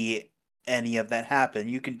see any of that happen.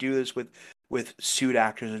 You can do this with suit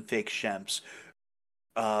actors and fake shemps.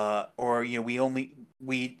 Or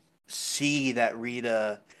we see that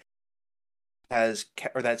Rita has,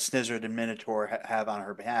 or that Snizzard and Minotaur have on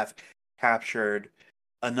her behalf captured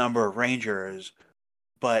a number of Rangers,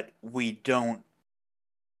 but we don't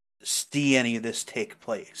see any of this take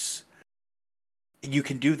place. You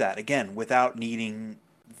can do that again without needing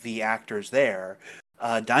the actors there.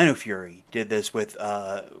 Dino Fury did this with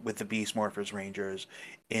the Beast Morphers Rangers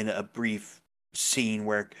in a brief scene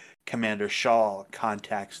where Commander Shaw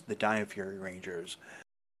contacts the Dino Fury Rangers.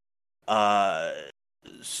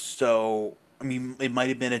 So I mean, it might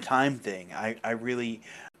have been a time thing. I really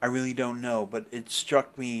don't know, but it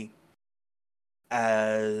struck me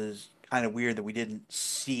as kind of weird that we didn't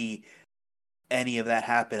see any of that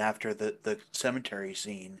happen after the cemetery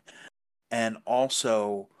scene, and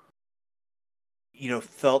also,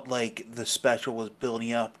 felt like the special was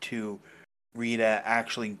building up to Rita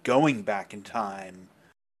actually going back in time,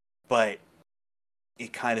 but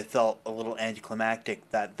it kind of felt a little anticlimactic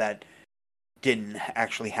that didn't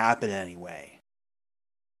actually happen anyway.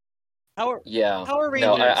 Power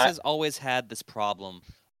Rangers has always had this problem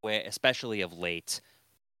where, especially of late,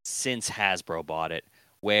 since Hasbro bought it,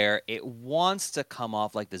 where it wants to come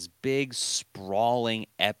off like this big, sprawling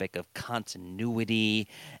epic of continuity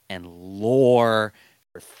and lore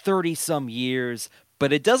for 30-some years,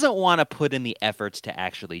 but it doesn't want to put in the efforts to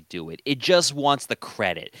actually do it. It just wants the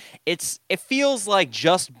credit. It feels like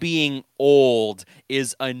just being old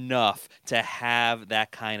is enough to have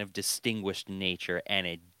that kind of distinguished nature, and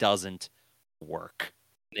it doesn't work.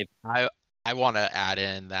 I want to add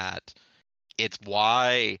in that it's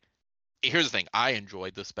why here's the thing. I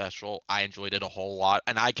enjoyed the special. I enjoyed it a whole lot,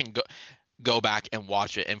 and I can go back and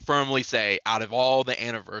watch it and firmly say, out of all the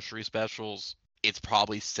anniversary specials, it's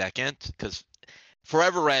probably second, because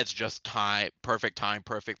Forever Red's just time,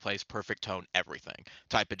 perfect place, perfect tone, everything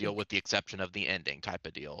type of deal, with the exception of the ending type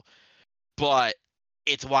of deal. But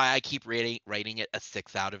it's why I keep rating it a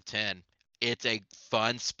 6 out of 10. It's a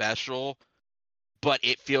fun special, but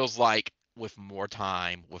it feels like with more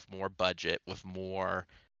time, with more budget, with more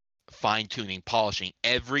fine tuning, polishing,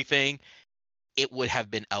 everything, it would have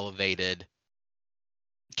been elevated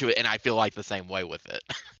to it. And I feel like the same way with it.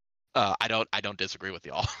 I don't disagree with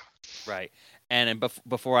y'all. Right. And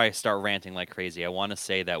before I start ranting like crazy, I want to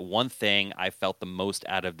say that one thing I felt the most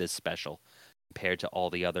out of this special compared to all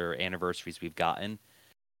the other anniversaries we've gotten,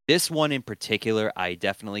 this one in particular, I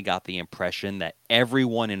definitely got the impression that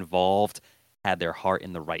everyone involved had their heart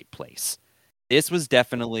in the right place. This was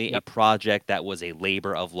definitely a project that was a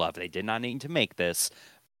labor of love. They did not need to make this,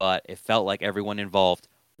 but it felt like everyone involved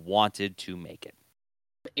wanted to make it.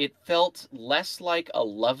 It felt less like a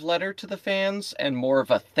love letter to the fans and more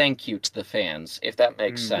of a thank you to the fans, if that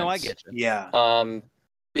makes sense. No, I get you. Yeah.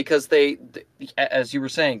 Because as you were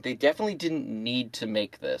saying, they definitely didn't need to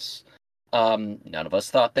make this. None of us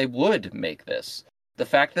thought they would make this. The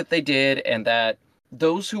fact that they did, and that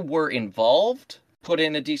those who were involved put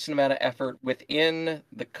in a decent amount of effort within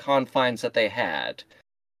the confines that they had.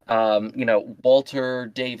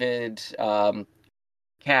 Walter, David,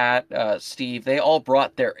 Kat, Steve, they all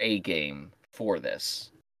brought their A game for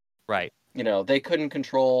this. Right. They couldn't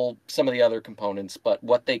control some of the other components, but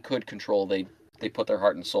what they could control, they put their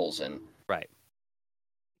heart and souls in. Right.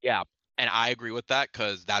 Yeah, and I agree with that,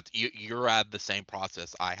 because you're at the same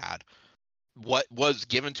process I had. What was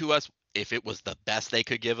given to us, if it was the best they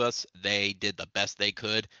could give us, they did the best they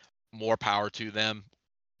could. More power to them.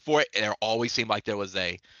 For it, there always seemed like there was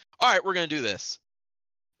all right, we're gonna do this,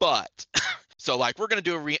 but so like we're gonna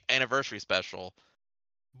do a anniversary special,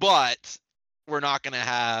 but we're not gonna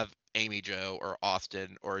have Amy Jo or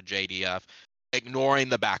Austin or JDF, ignoring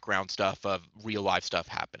the background stuff of real life stuff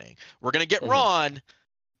happening. We're gonna get Ron,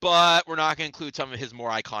 but we're not going to include some of his more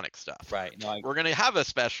iconic stuff. Right. No, we're going to have a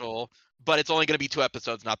special, but it's only going to be 2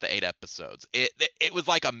 episodes, not the 8 episodes. It was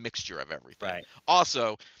like a mixture of everything. Right.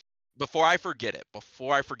 Also, before I forget,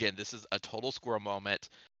 this is a total squirrel moment.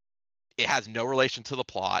 It has no relation to the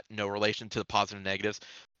plot, no relation to the positive and negatives.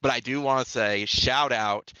 But I do want to say shout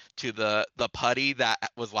out to the putty that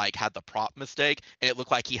was like had the prop mistake, and it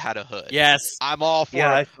looked like he had a hood. Yes. I'm all for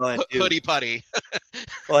Yeah, I saw it too. hoodie putty.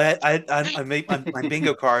 Well, I made my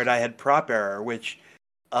bingo card. I had prop error, which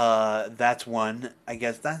that's one. I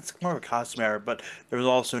guess that's more of a costume error. But there was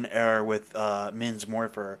also an error with Min's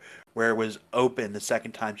Morpher, where it was open the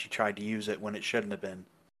second time she tried to use it when it shouldn't have been.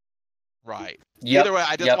 Right. Yep, Either way,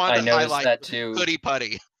 I just wanted to highlight that too. hoodie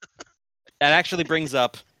putty. That actually brings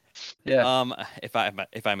up, Yeah. if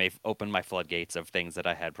I may open my floodgates of things that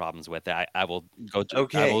I had problems with, I will go.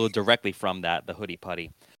 Okay. I will directly from that, the hoodie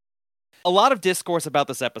putty. A lot of discourse about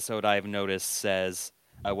this episode I've noticed says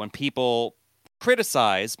when people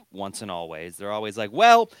criticize once and always, they're always like,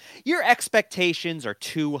 well, your expectations are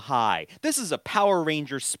too high. This is a Power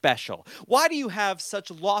Rangers special. Why do you have such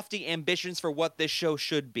lofty ambitions for what this show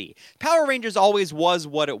should be? Power Rangers always was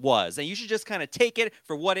what it was, and you should just kind of take it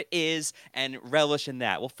for what it is and relish in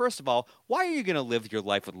that. Well, first of all, why are you going to live your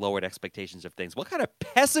life with lowered expectations of things? What kind of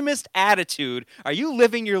pessimist attitude are you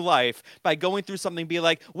living your life by going through something and be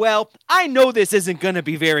like, well, I know this isn't going to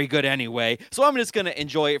be very good anyway, so I'm just going to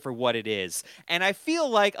enjoy it for what it is. And I feel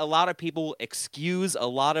like a lot of people excuse a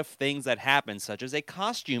lot of things that happen, such as a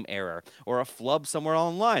costume error or a flub somewhere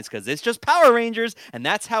on lines, because it's just Power Rangers, and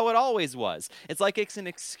that's how it always was. It's like it's an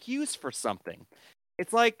excuse for something.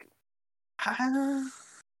 It's like... I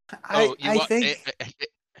think...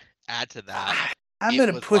 add to that. I'm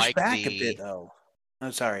going to push back a bit, though.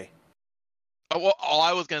 I'm sorry. Oh, well, all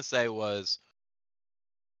I was going to say was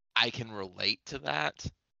I can relate to that,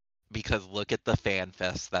 because look at the fan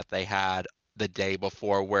fest that they had the day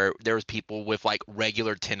before, where there was people with like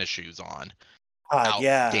regular tennis shoes on out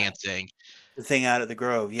dancing. The thing out at the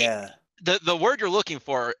Grove, yeah. The word you're looking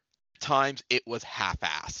for, times it was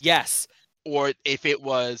half-assed. Yes. Or if it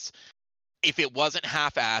wasn't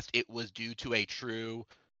half-assed, it was due to a true,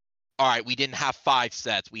 all right, we didn't have 5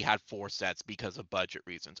 sets, we had 4 sets because of budget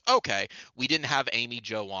reasons. Okay. We didn't have Amy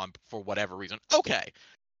Jo on for whatever reason. Okay.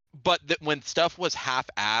 But when stuff was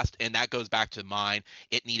half-assed, and that goes back to mine,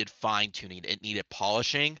 it needed fine-tuning, it needed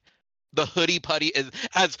polishing. The hoodie putty is,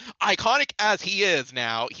 as iconic as he is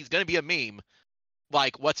now, he's going to be a meme.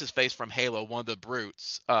 Like, what's his face from Halo, one of the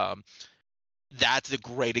brutes. That's a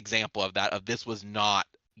great example of that, of this was not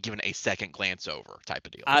given a second glance over type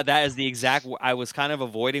of deal. That is the exact. I was kind of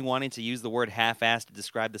avoiding wanting to use the word half-assed to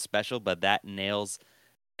describe the special, but that nails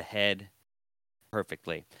the head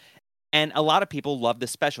perfectly. And a lot of people love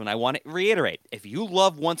this special, and I want to reiterate: if you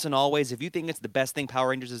love Once and Always, if you think it's the best thing Power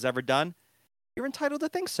Rangers has ever done, you're entitled to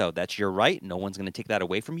think so. That's your right. No one's going to take that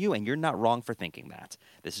away from you, and you're not wrong for thinking that.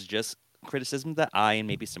 This is just criticism that I and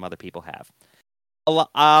maybe some other people have.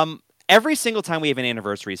 Every single time we have an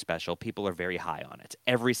anniversary special, people are very high on it.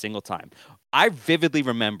 Every single time. I vividly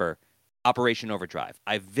remember Operation Overdrive.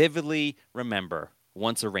 I vividly remember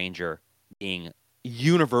Once a Ranger being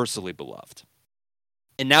universally beloved.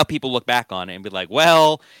 And now people look back on it and be like,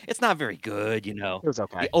 well, it's not very good, you know. It was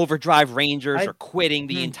okay. The Overdrive Rangers are quitting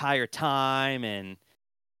the entire time. And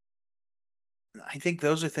I think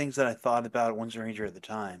those are things that I thought about Once a Ranger at the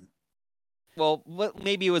time. Well,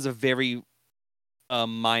 maybe it was a very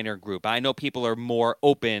minor group. I know people are more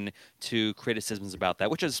open to criticisms about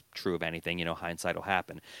that, which is true of anything, you know, hindsight will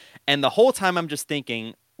happen. And the whole time I'm just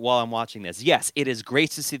thinking while I'm watching this, yes, it is great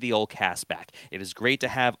to see the old cast back. It is great to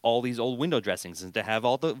have all these old window dressings and to have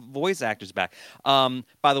all the voice actors back.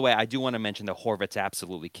 By the way, I do want to mention that Horvitz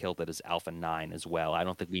absolutely killed it as Alpha 9 as well. I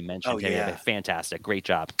don't think we mentioned him. Yeah. Fantastic. Great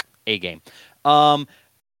job. A game.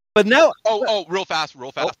 But no. Real fast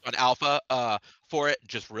on Alpha. For it,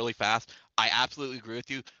 just really fast. I absolutely agree with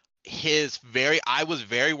you. I was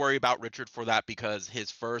very worried about Richard for that because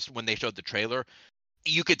when they showed the trailer,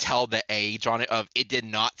 you could tell the age on it did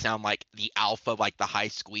not sound like the Alpha, like the high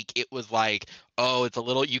squeak. It was like, it's a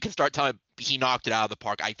little, you can start telling he knocked it out of the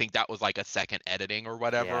park. I think that was like a second editing or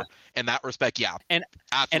whatever. Yeah. In that respect, yeah. Absolutely.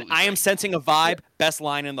 And I am sensing a vibe, best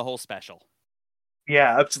line in the whole special.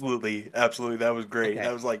 Yeah, absolutely. That was great. Okay.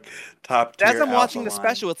 That was like top tier. As I'm watching the line.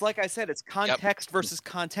 special, it's like I said, it's context versus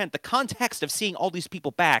content. The context of seeing all these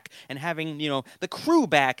people back and having, you know, the crew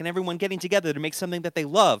back and everyone getting together to make something that they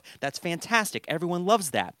love. That's fantastic. Everyone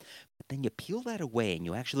loves that. But then you peel that away and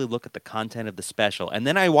you actually look at the content of the special. And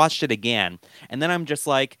then I watched it again. And then I'm just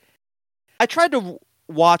like, I tried to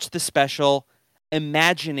watch the special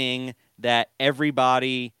imagining that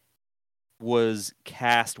everybody was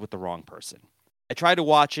cast with the wrong person. I tried to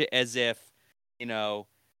watch it as if, you know,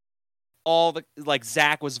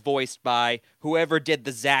 Zach was voiced by whoever did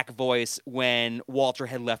the Zach voice when Walter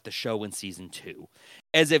had left the show in season 2.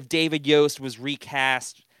 As if David Yost was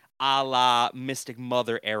recast a la Mystic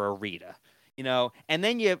Mother era Rita, you know? And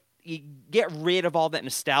then you get rid of all that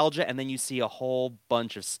nostalgia and then you see a whole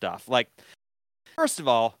bunch of stuff. Like, first of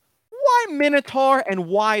all, why Minotaur and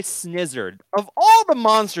why Snizzard? Of all the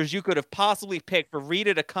monsters you could have possibly picked for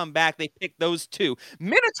Rita to come back, they picked those two.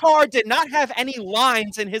 Minotaur did not have any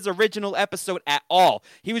lines in his original episode at all.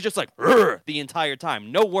 He was just like, the entire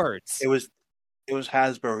time. No words. It was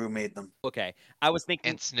Hasbro who made them. Okay. I was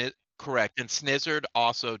thinking... Correct. And Snizzard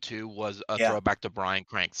also, too, was a throwback to Bryan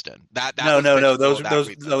Cranston. No.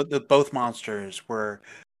 Those both monsters were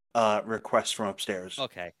requests from upstairs.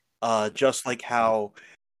 Okay. Just like how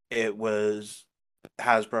it was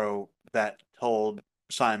Hasbro that told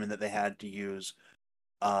Simon that they had to use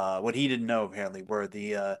what he didn't know apparently were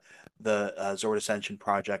the Zord Ascension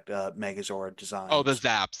Project Megazord designs. Oh, the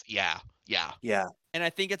Zaps, yeah. And I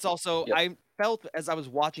think it's also I felt as I was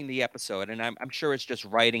watching the episode, and I'm sure it's just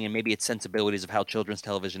writing and maybe it's sensibilities of how children's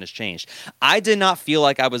television has changed. I did not feel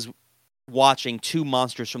like I was watching two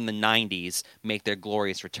monsters from the 90s make their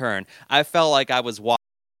glorious return. I felt like I was watching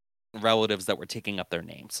relatives that were taking up their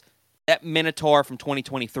names. That Minotaur from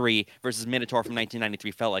 2023 versus Minotaur from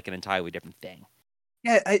 1993 felt like an entirely different thing.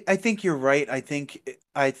 Yeah, I think you're right. I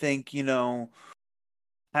think you know,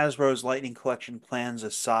 Hasbro's Lightning Collection plans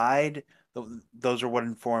aside, those are what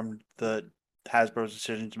informed the Hasbro's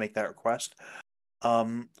decision to make that request.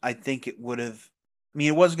 I think it would have. I mean,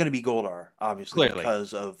 it wasn't going to be Goldar, obviously, Clearly.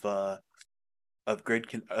 because of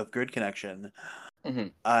grid connection. Mm-hmm.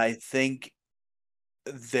 I think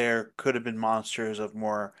there could have been monsters of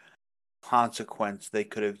more consequence they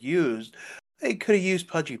could have used. They could have used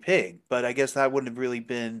Pudgy Pig, but I guess that wouldn't have really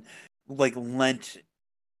been like lent.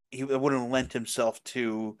 He wouldn't have lent himself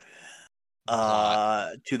to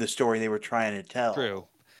the story they were trying to tell. True,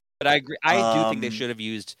 but I agree. I do think they should have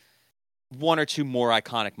used one or two more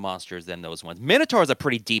iconic monsters than those ones. Minotaur is a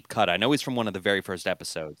pretty deep cut. I know he's from one of the very first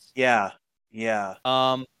episodes. Yeah.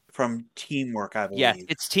 From Teamwork, I believe. Yes,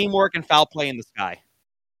 it's Teamwork and Foul Play in the Sky.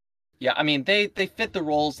 Yeah, I mean, they fit the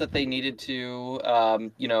roles that they needed to.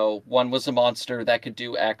 You know, one was a monster that could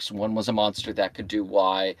do X, one was a monster that could do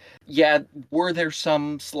Y. Yeah, were there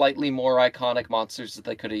some slightly more iconic monsters that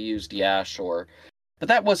they could have used? Yeah, sure. But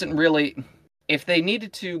that wasn't really... If they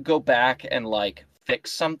needed to go back and, like,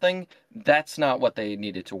 fix something, that's not what they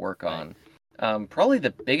needed to work on. Probably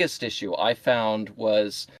the biggest issue I found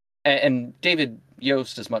was, and David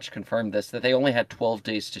Yost as much confirmed this, that they only had 12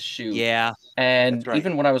 days to shoot. Yeah, And That's right.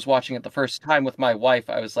 even when I was watching it the first time with my wife,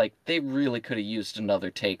 I was like, they really could have used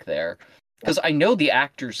another take there. Because I know the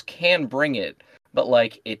actors can bring it, but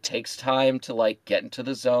like it takes time to like get into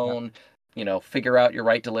the zone, figure out your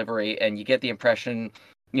right delivery, and you get the impression,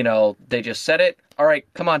 they just said it. All right,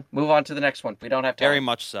 come on, move on to the next one. We don't have time. very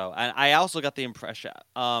much so. And I also got the impression,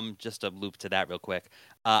 just to loop to that real quick,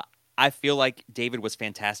 I feel like David was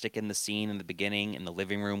fantastic in the scene in the beginning in the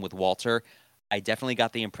living room with Walter. I definitely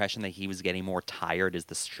got the impression that he was getting more tired as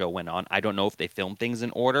the show went on. I don't know if they filmed things in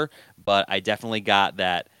order, but I definitely got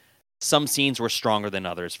that some scenes were stronger than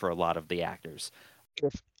others for a lot of the actors.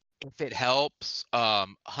 If it helps,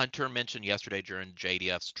 Hunter mentioned yesterday during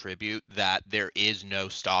JDF's tribute that there is no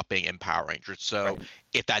stopping in Power Rangers. So Right.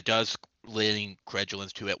 if that does lend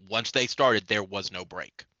credulence to it, once they started, there was no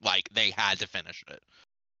break. Like they had to finish it.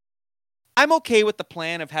 I'm okay with the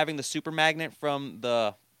plan of having the super magnet from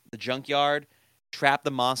the junkyard trap the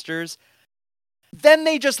monsters. Then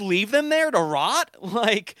they just leave them there to rot?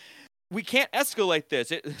 Like, we can't escalate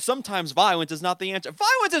this. Sometimes violence is not the answer.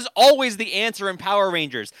 Violence is always the answer in Power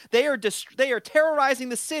Rangers. They are terrorizing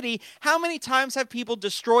the city. How many times have people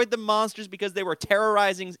destroyed the monsters because they were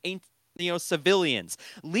terrorizing civilians?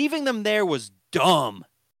 Leaving them there was dumb.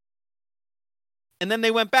 And then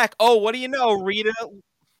they went back. Oh, what do you know?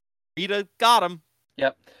 Rita got him.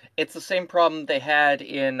 Yep. It's the same problem they had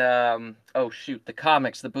in the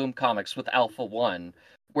comics, the Boom comics with Alpha 1,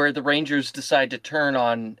 where the Rangers decide to turn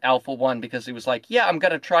on Alpha 1 because he was like, "Yeah, I'm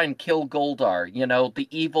going to try and kill Goldar, the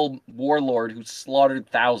evil warlord who slaughtered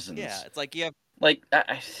thousands." Yeah, it's like you have Like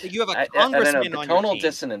you have a I don't know, congressman the on your tonal team.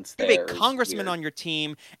 dissonance You have a there is congressman weird. on your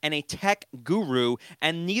team and a tech guru,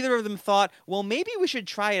 and neither of them thought, well, maybe we should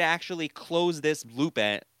try to actually close this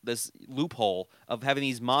loophole of having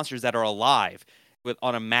these monsters that are alive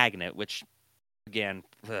on a magnet. Which, again,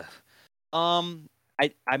 ugh.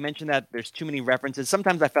 I mentioned that there's too many references.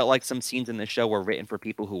 Sometimes I felt like some scenes in the show were written for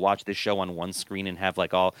people who watch this show on one screen and have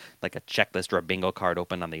like a checklist or a bingo card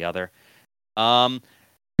open on the other. Can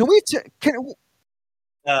we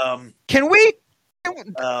Um, can we?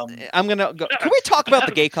 um, I'm gonna go. Can we talk about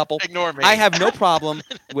the gay couple? Ignore me. I have no problem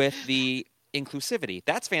with the inclusivity.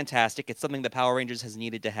 That's fantastic. It's something the Power Rangers has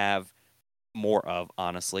needed to have more of,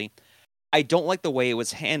 honestly. I don't like the way it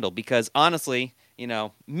was handled because honestly,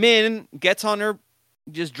 Min gets on her,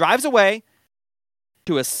 just drives away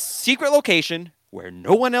to a secret location where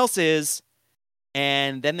no one else is,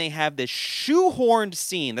 and then they have this shoehorned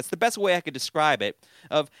scene. That's the best way I could describe it.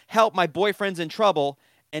 Of help, my boyfriend's in trouble,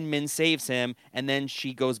 and Min saves him, and then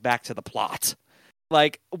she goes back to the plot.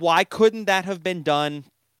 Like, why couldn't that have been done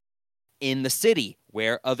in the city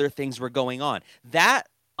where other things were going on? That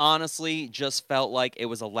honestly just felt like it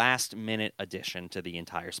was a last minute addition to the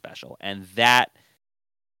entire special, and that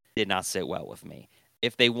did not sit well with me.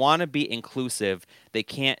 If they want to be inclusive, they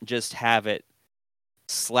can't just have it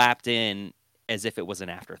slapped in as if it was an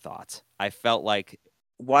afterthought. I felt like,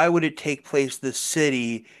 why would it take place in the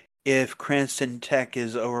city if Cranston Tech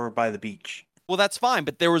is over by the beach? well, that's fine,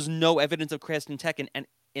 but there was no evidence of Cranston Tech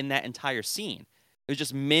in that entire scene. It was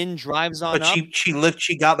just Min drives on But up.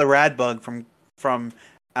 she got the rad bug from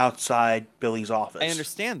outside Billy's office. I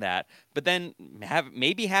understand that, but then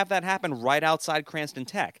maybe have that happen right outside Cranston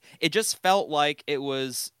Tech. It just felt like it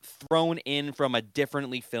was thrown in from a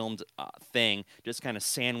differently filmed thing, just kind of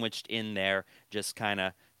sandwiched in there, just kind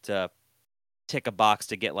of to tick a box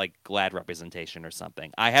to get like GLAAD representation or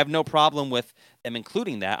something. I have no problem with them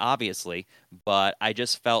including that, obviously, but I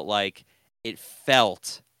just felt like it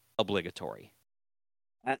felt obligatory.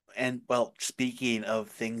 And well, speaking of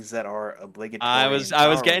things that are obligatory, I was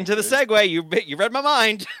Power getting to the Rangers, segue. You read my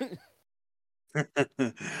mind.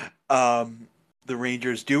 the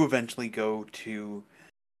Rangers do eventually go to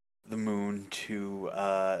the moon to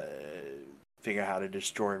figure out how to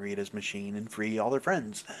destroy Rita's machine and free all their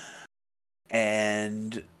friends.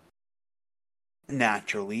 And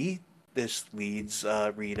naturally, this leads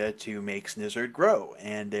Rita to make Snizzard grow,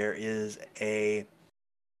 and there is a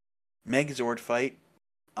Megazord fight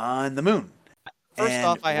on the moon. First And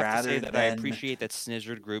off, I have to rather say that I than- appreciate that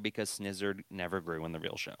Snizzard grew because Snizzard never grew in the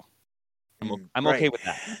real show. I'm right. okay with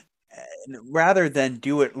that. And rather than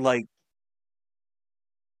do it like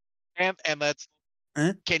And let's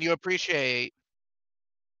Huh? can you appreciate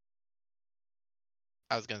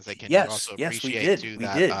I was gonna say, can you also Yes, we appreciate did. too We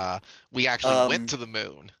that did. we actually went to the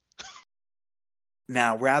moon?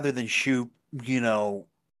 Now, rather than shoot, the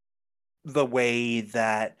way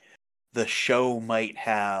that the show might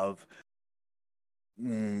have,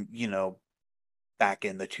 back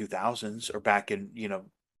in the 2000s or back in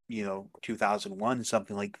 2001,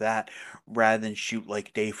 something like that, rather than shoot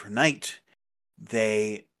like day for night,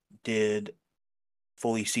 they did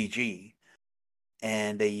fully CG,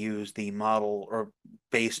 and they used the model or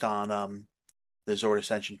based on the Zord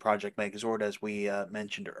Ascension Project Megazord, as we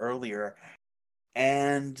mentioned earlier.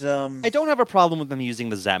 And I don't have a problem with them using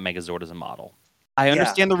the Zap Megazord as a model. I Yeah,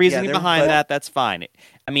 understand the yeah, reasoning they're- behind but- that. That's fine.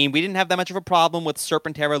 I mean, we didn't have that much of a problem with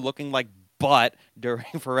Serpentera looking like butt during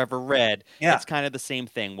Forever Red. Yeah. It's kind of the same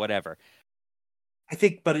thing. Whatever. I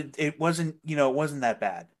think, but it wasn't, it wasn't that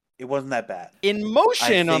bad. It wasn't that bad. In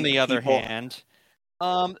motion, on think the other people- hand,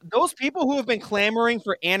 those people who have been clamoring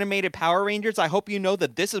for animated Power Rangers, I hope you know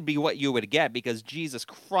that this would be what you would get, because Jesus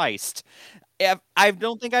Christ. I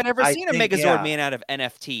don't think I'd ever I seen a think, Megazord yeah. made out of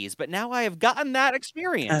NFTs, but now I have gotten that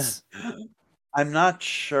experience. I'm not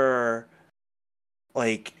sure,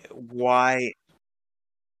 like, why.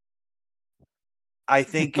 I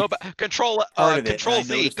think Go back. Control part of it, and Control I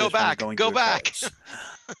Z. noticed Go this when I was back. going Go through back.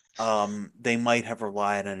 cars. They might have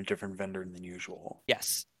relied on a different vendor than usual.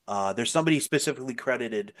 Yes. There's somebody specifically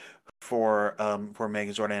credited for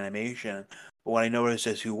Megazord animation, but what I noticed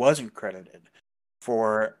is who wasn't credited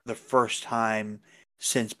for the first time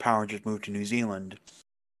since Power Rangers moved to New Zealand.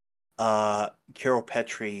 Carol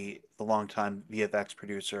Petrie, the longtime VFX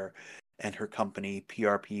producer, and her company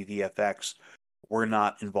PRP VFX were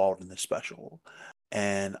not involved in the special,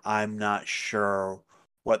 and I'm not sure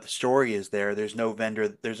what the story is there. There's no vendor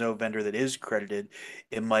that is credited.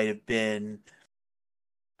 It might have been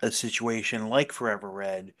a situation like Forever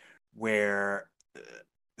Red, where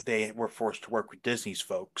they were forced to work with Disney's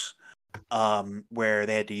folks, where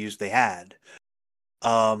they had to use they had.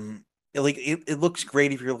 It looks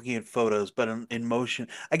great if you're looking at photos, but in motion,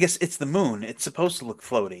 I guess it's the moon. It's supposed to look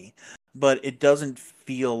floaty, but it doesn't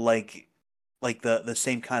feel like the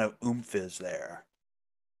same kind of oomph is there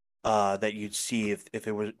that you'd see if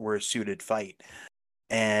it were a suited fight.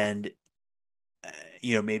 And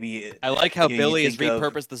maybe I like how you Billy has think of-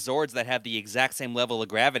 repurposed the Zords that have the exact same level of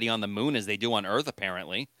gravity on the moon as they do on Earth,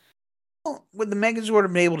 apparently. would the Megazord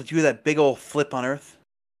have been able to do that big old flip on Earth?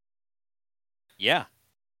 Yeah.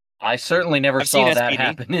 I certainly never I've saw seen that SPD.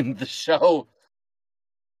 happen in the show.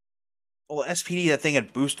 Well, SPD, that thing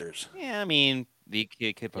had boosters. Yeah, I mean, the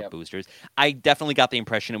kid could put Yep. boosters. I definitely got the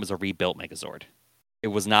impression it was a rebuilt Megazord. It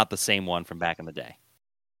was not the same one from back in the day.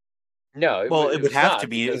 No, Well, it would was have not, to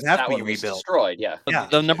be. It because would have that to be one was rebuilt. destroyed. Yeah. Yeah.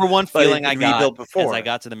 The number one But feeling it I been got rebuilt before. as I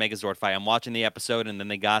got to the Megazord fight, I'm watching the episode, and then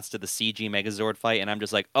they got to the CG Megazord fight, and I'm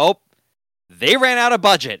just like, oh, they ran out of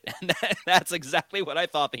budget. And that's exactly what I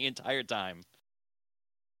thought the entire time.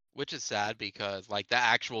 Which is sad because like the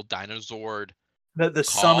actual Dinozord, The Call-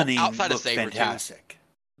 summoning outside of looked Sabretooth. fantastic.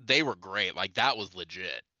 they were great. Like that was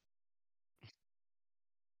legit.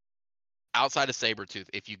 Outside of Sabretooth,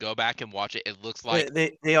 if you go back and watch it, it looks like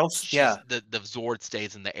They also the Zord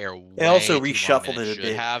stays in the air way They also too long reshuffled than it a should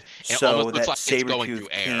bit have. It so almost looks that like it's going Sabretooth through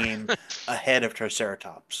air. came ahead of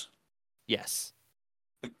Triceratops Yes.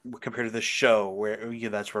 compared to the show where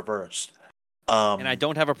that's reversed. And I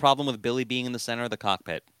don't have a problem with Billy being in the center of the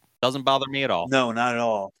cockpit. Doesn't bother me at all. No, not at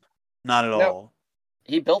all. Not at Nope. all.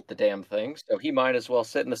 He built the damn thing, so he might as well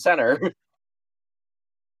sit in the center.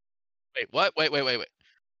 Wait, what? Wait.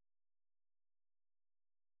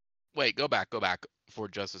 Wait, go back for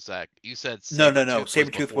just a sec. You said No.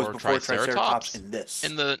 Sabretooth Sabretooth was before Triceratops in this.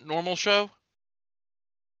 in the normal show?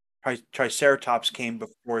 Triceratops came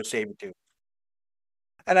before Sabretooth.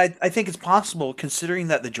 And I think it's possible, considering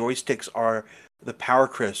that the joysticks are the power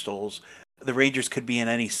crystals, the Rangers could be in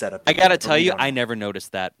any setup. I gotta but tell we you, don't I know. never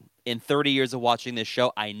noticed that. In 30 years of watching this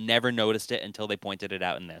show, I never noticed it until they pointed it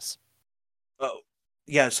out in this.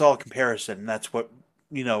 Yeah, it's all comparison. That's what,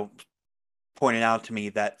 pointed out to me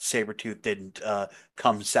that Sabretooth didn't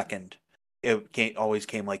come second. It always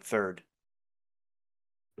came like third.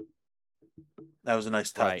 That was a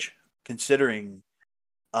nice touch, Right. considering,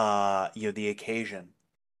 the occasion.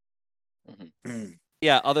 Mm.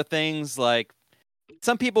 Yeah, other things like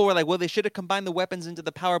some people were like, well, they should have combined the weapons into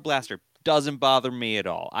the power blaster. Doesn't bother me at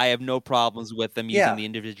all. I have no problems with them using Yeah. the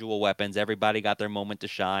individual weapons. Everybody got their moment to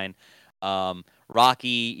shine.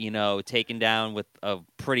 Rocky, taken down with a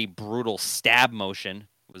pretty brutal stab motion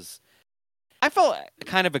I felt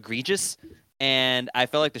kind of egregious, and I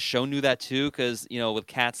felt like the show knew that too, because with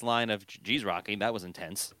Kat's line of "Geez, Rocky, that was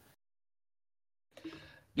intense."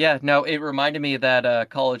 Yeah, no, it reminded me of that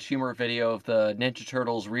College Humor video of the Ninja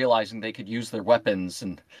Turtles realizing they could use their weapons,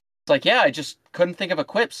 and it's like, yeah, I just couldn't think of a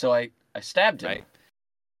quip, so I stabbed him. Right.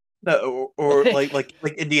 No, or like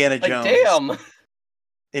Indiana Like, Jones. damn.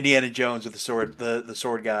 Indiana Jones with the sword, the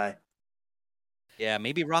sword guy. Yeah,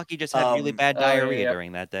 maybe Rocky just had really bad Oh, yeah, diarrhea yeah.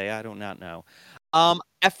 during that day. I do not know.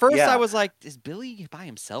 At first I Yeah. was like, does Billy by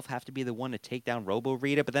himself have to be the one to take down Robo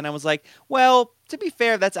Rita? But then I was like, well, to be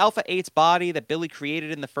fair, that's Alpha 8's body that Billy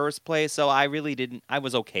created in the first place, so I really didn't. I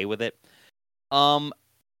was okay with it.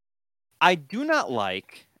 I do not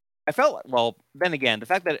like. I felt well. Then again, the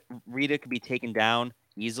fact that Rita could be taken down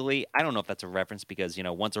easily. I don't know if that's a reference because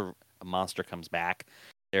once a monster comes back,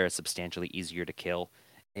 they're substantially easier to kill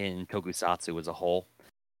in Tokusatsu as a whole.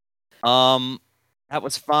 That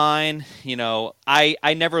was fine.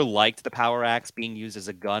 I never liked the power axe being used as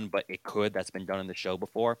a gun, but it could. That's been done in the show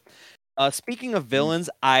before. Speaking of villains,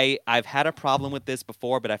 I've had a problem with this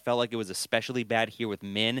before, but I felt like it was especially bad here with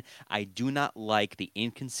Min. I do not like the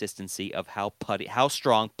inconsistency of how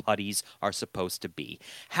strong putties are supposed to be.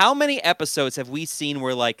 How many episodes have we seen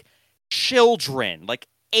where like children, like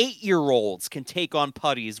 8-year-olds, can take on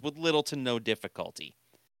putties with little to no difficulty?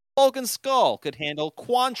 Bulk and Skull could handle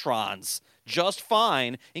Quantrons just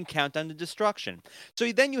fine in Countdown to Destruction.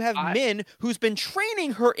 So then you have Min, who's been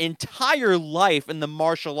training her entire life in the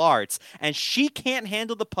martial arts, and she can't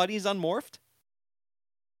handle the putties on Morphed?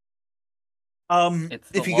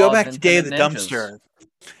 If you go back to Day of the Dumpster,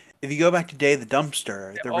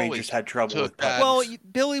 the Rangers had trouble with putties. Well,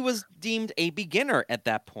 Billy was deemed a beginner at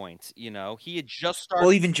that point. He had just started.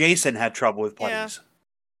 Well, even Jason had trouble with putties. Yeah.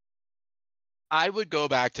 I would go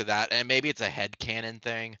back to that, and maybe it's a headcanon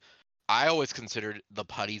thing. I always considered the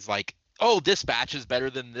putties like, oh, this batch is better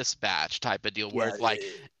than this batch type of deal, where it's like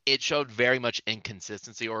it showed very much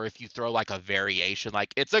inconsistency. Or if you throw like a variation,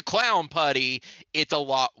 like it's a clown putty, it's a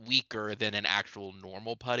lot weaker than an actual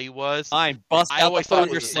normal putty was. Fine, bust out the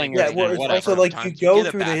Thunder Slinger. Yeah, well, it's also like you go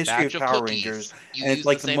through the history of Power Rangers, and it's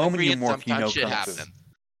like the moment you morph, you know Kung Fu.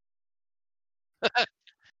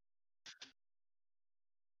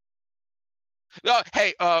 No,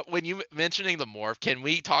 hey, when you mentioning the morph, can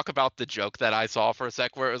we talk about the joke that I saw for a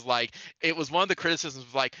sec where it was like, it was one of the criticisms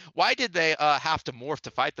was like, why did they have to morph to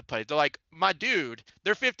fight the putties? They're like, my dude,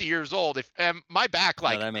 they're 50 years old. If my back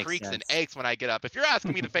like creaks and aches when I get up. If you're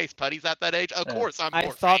asking me to face putties at that age, of course I'm morphing.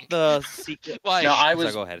 I thought the secret. Like, no, I was.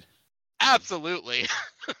 So go ahead. Absolutely.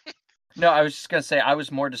 No, I was just gonna say I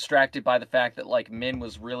was more distracted by the fact that like Min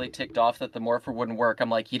was really ticked off that the morpher wouldn't work. I'm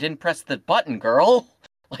like, you didn't press the button, girl.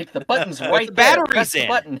 Like the button's right the there. Battery's Press the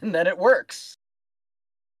button and then it works.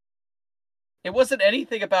 It wasn't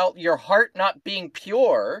anything about your heart not being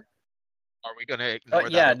pure. Are we gonna ignore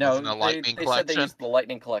that? Yeah, it wasn't a lightning they collection? said they used the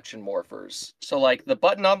lightning collection morphers. So like the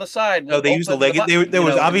button on the side. No, they used the legacy. There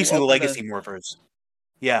was obviously the legacy morphers.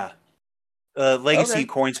 Yeah, legacy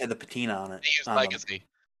coins had the patina on it. They used legacy.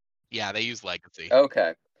 Yeah, they use legacy.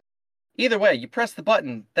 Okay. Either way, you press the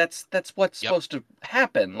button. That's what's supposed to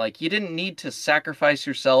happen. Like you didn't need to sacrifice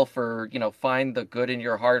yourself or find the good in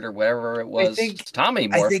your heart or whatever it was. Tommy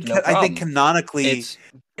morphed. I think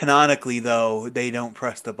canonically though they don't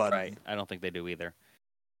press the button. Right. I don't think they do either.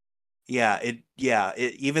 Yeah.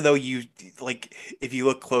 Even though you like, if you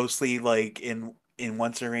look closely, like in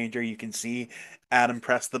Once a Ranger, you can see Adam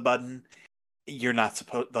press the button. You're not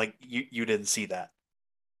supposed you didn't see that.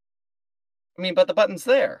 I mean, but the button's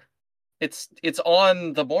there. It's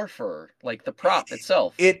on the morpher, like the prop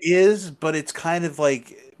itself. It is, but it's kind of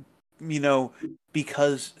like,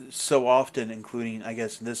 because so often, including I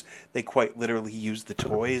guess in this, they quite literally use the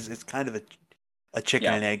toys. It's kind of a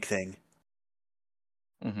chicken and egg thing.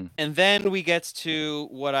 Mm-hmm. And then we get to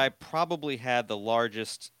what I probably had the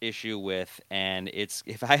largest issue with, and it's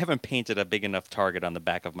if I haven't painted a big enough target on the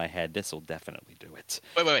back of my head, this will definitely do it.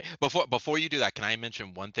 Wait. Before you do that, can I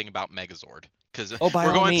mention one thing about Megazord? Because by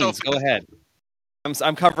all means, go ahead.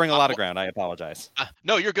 I'm covering a lot of ground. I apologize.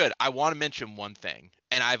 No, you're good. I want to mention one thing,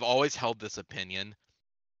 and I've always held this opinion.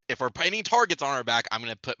 If we're painting targets on our back, I'm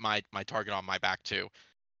going to put my target on my back too.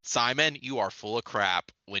 Simon, you are full of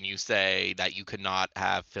crap when you say that you could not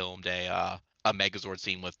have filmed a Megazord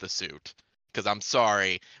scene with the suit. Because I'm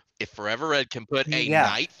sorry, if Forever Red can put a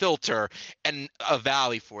night filter and a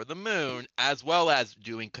valley for the moon, as well as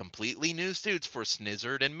doing completely new suits for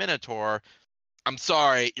Snizzard and Minotaur, I'm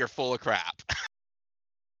sorry, you're full of crap.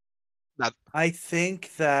 I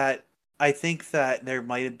think that there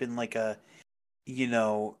might have been like a,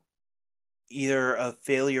 either a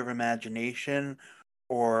failure of imagination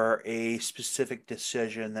or a specific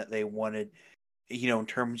decision that they wanted, in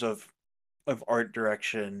terms of art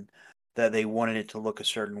direction, that they wanted it to look a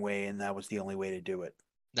certain way, and that was the only way to do it.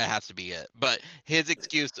 That has to be it. But his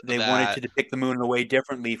excuse they wanted to depict the moon in a way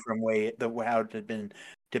differently from how it had been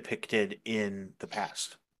depicted in the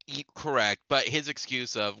past. Correct, but his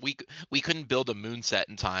excuse of we couldn't build a moon set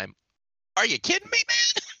in time. Are you kidding me,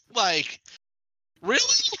 man? Like, really?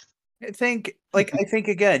 I think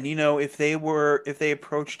again, if they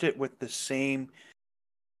approached it with the same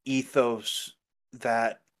ethos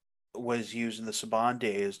that was used in the Saban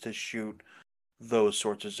days to shoot those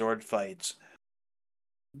sorts of Zord fights.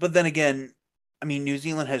 But then again, I mean, New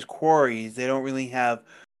Zealand has quarries. They don't really have,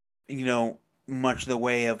 much in the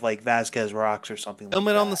way of like Vasquez Rocks or something Film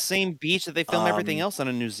like it on the that. same beach that they film everything else on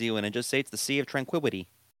in New Zealand and just say it's the Sea of Tranquility.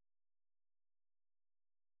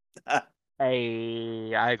 I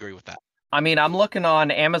agree with that. I mean, I'm looking on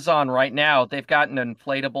Amazon right now. They've got an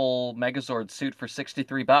inflatable Megazord suit for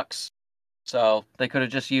 $63. So they could have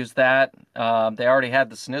just used that. They already had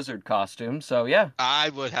the Snizzard costume, so yeah. I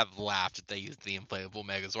would have laughed if they used the inflatable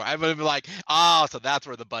Megazord. I would have been like, oh, so that's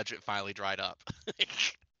where the budget finally dried up.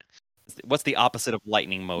 What's the opposite of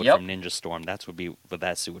lightning mode Yep. from Ninja Storm? That's would be what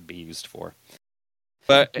that suit would be used for.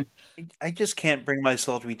 But I just can't bring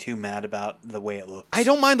myself to be too mad about the way it looks. I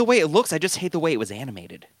don't mind the way it looks. I just hate the way it was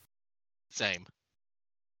animated. Same.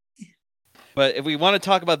 But if we want to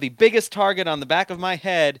talk about the biggest target on the back of my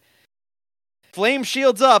head, flame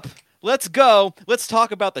shields up. Let's go. Let's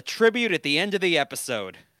talk about the tribute at the end of the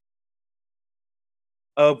episode.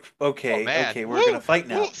 Oh, okay. Oh, man. Okay, we're gonna fight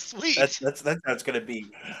now. Woo, sweet. That's gonna be.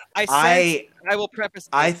 I will preface.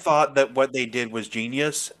 I thought that what they did was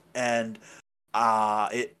genius, and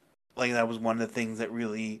that was one of the things that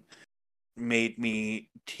really made me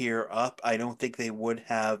tear up. I don't think they would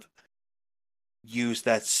have used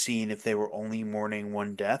that scene if they were only mourning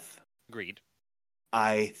one death. Agreed.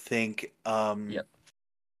 I think Yep.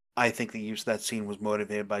 I think the use of that scene was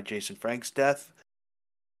motivated by Jason Frank's death.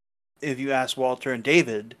 If you ask Walter and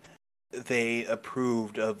David, they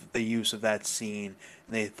approved of the use of that scene,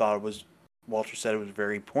 and they thought it was. Walter said it was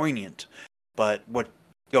very poignant, but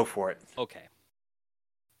go for it. Okay.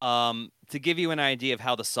 To give you an idea of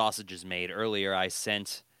how the sausage is made, earlier I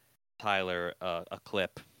sent Tyler a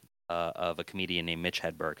clip of a comedian named Mitch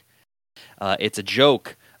Hedberg. It's a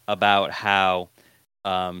joke about how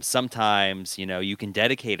sometimes, you can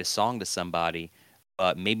dedicate a song to somebody,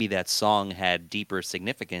 but maybe that song had deeper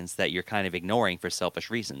significance that you're kind of ignoring for selfish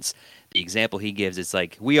reasons. The example he gives is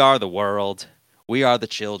like, we are the world, we are the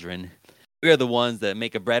children, we are the ones that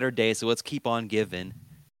make a better day, so let's keep on giving.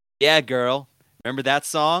 Yeah, girl, remember that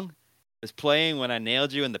song? It was playing when I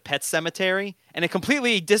nailed you in the pet cemetery? And it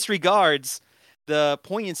completely disregards the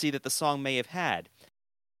poignancy that the song may have had.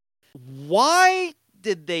 Why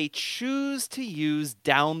did they choose to use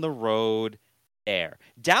Down the Road there?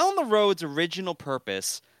 Down the Road's original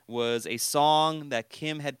purpose was a song that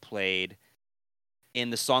Kim had played in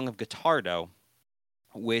the Song of Guitardo,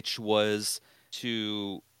 which was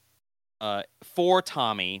for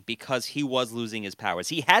Tommy because he was losing his powers.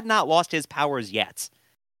 He had not lost his powers yet.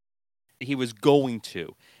 He was going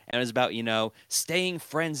to. And it was about, staying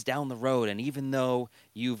friends down the road. And even though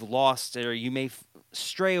you've lost or you may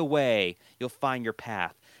stray away, you'll find your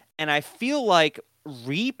path. And I feel like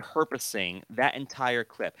repurposing that entire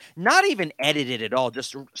clip, not even edited at all,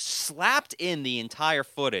 just slapped in the entire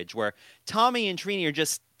footage where Tommy and Trini are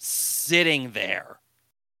just sitting there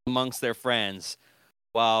amongst their friends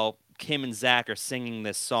while Kim and Zach are singing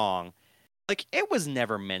this song. Like, it was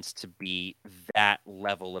never meant to be that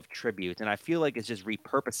level of tribute, and I feel like it's just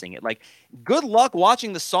repurposing it. Like, good luck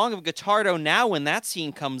watching the Song of Guitardo now when that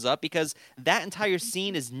scene comes up, because that entire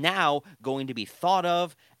scene is now going to be thought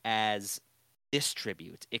of as this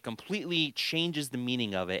tribute. It completely changes the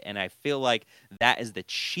meaning of it, and I feel like that is the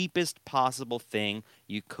cheapest possible thing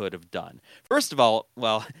you could have done. First of all,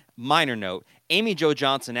 well, minor note, Amy Jo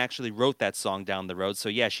Johnson actually wrote that song Down the Road, so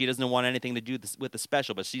yeah, she doesn't want anything to do with the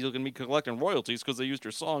special, but she's going to be collecting royalties because they used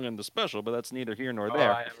her song in the special, but that's neither here nor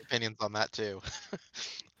there. I have opinions on that too.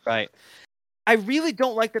 Right. I really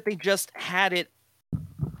don't like that they just had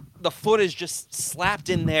the footage just slapped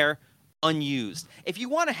in there unused. If you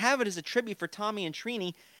want to have it as a tribute for Tommy and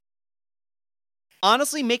Trini,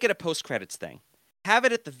 honestly, make it a post-credits thing. Have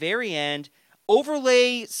it at the very end.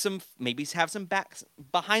 Overlay maybe have some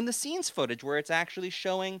behind-the-scenes footage where it's actually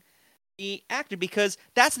showing the actor, because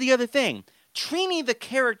that's the other thing. Trini, the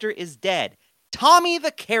character, is dead. Tommy,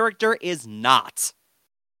 the character, is not.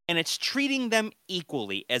 And it's treating them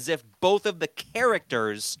equally, as if both of the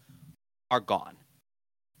characters are gone.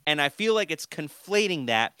 And I feel like it's conflating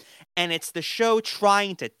that, and it's the show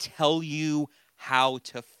trying to tell you how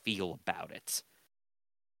to feel about it.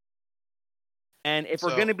 And if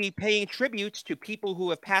we're going to be paying tributes to people who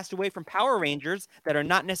have passed away from Power Rangers that are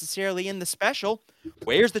not necessarily in the special,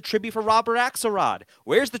 where's the tribute for Robert Axelrod?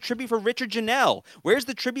 Where's the tribute for Richard Janelle? Where's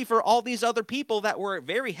the tribute for all these other people that were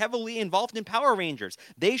very heavily involved in Power Rangers?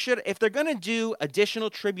 They should, if they're going to do additional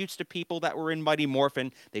tributes to people that were in Mighty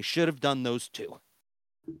Morphin, they should have done those too.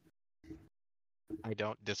 I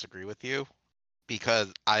don't disagree with you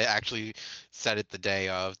because I actually said it the day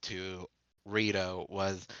of to Rito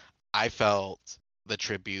was I felt the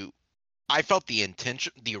tribute. I felt the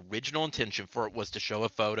intention, the original intention for it was to show a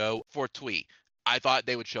photo for Twee. I thought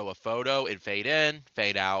they would show a photo and fade in,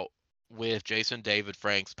 fade out. With Jason David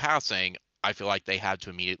Frank's passing, I feel like they had to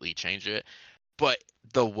immediately change it. But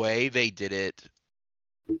the way they did it,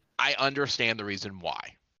 I understand the reason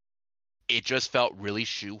why. It just felt really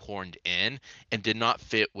shoehorned in and did not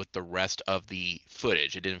fit with the rest of the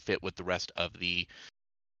footage. It didn't fit with the rest of the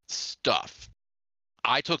stuff.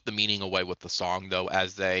 I took the meaning away with the song though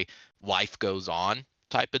as a life goes on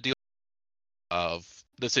type of deal of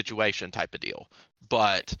the situation type of deal.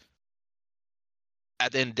 But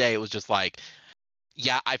at the end of the day, it was just like,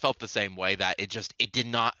 yeah, I felt the same way that it did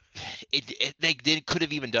not they could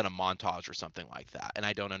have even done a montage or something like that, and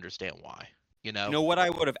I don't understand why. You You know? know what I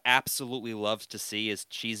would have absolutely loved to see, as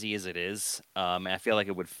cheesy as it is, and I feel like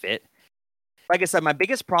it would fit. Like I said, my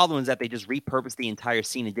biggest problem is that they just repurposed the entire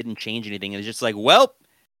scene and didn't change anything. It's just like, well,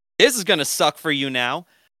 this is gonna suck for you now.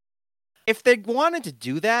 If they wanted to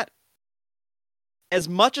do that, as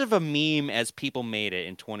much of a meme as people made it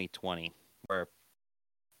in 2020, where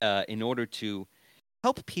in order to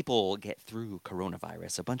help people get through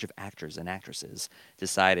coronavirus, a bunch of actors and actresses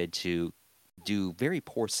decided to do very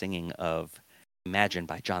poor singing of Imagine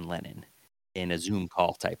by John Lennon in a Zoom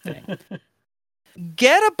call type thing.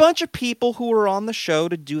 Get a bunch of people who are on the show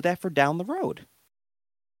to do that for down the road.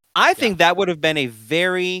 I think that would have been a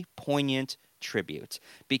very poignant tribute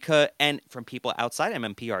and from people outside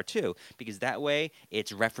MMPR too, because that way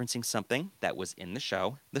it's referencing something that was in the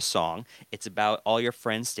show, the song. It's about all your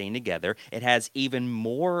friends staying together. It has even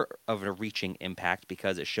more of a reaching impact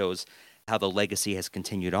because it shows how the legacy has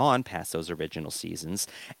continued on past those original seasons.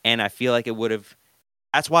 And I feel like it would have.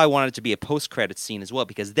 That's why I wanted it to be a post-credit scene as well,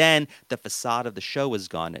 because then the facade of the show is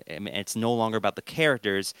gone. I mean, it's no longer about the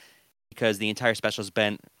characters, because the entire special has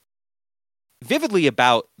been vividly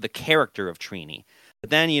about the character of Trini.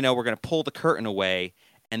 But then, we're going to pull the curtain away,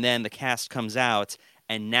 and then the cast comes out,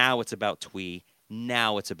 and now it's about Twee.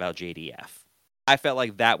 Now it's about JDF. I felt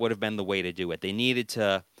like that would have been the way to do it. They needed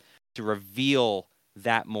to reveal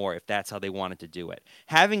that more if that's how they wanted to do it.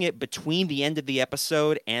 Having it between the end of the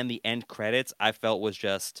episode and the end credits, I felt was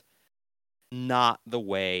just not the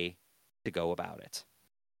way to go about it.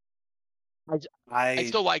 I I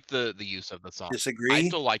still like the use of the song. I disagree.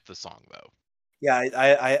 still like the song though. Yeah,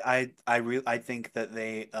 I think that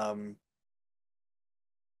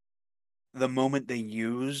the moment they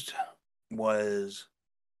used was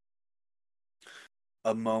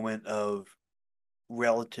a moment of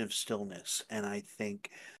relative stillness, and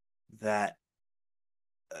that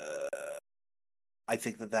uh, I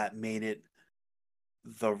think that made it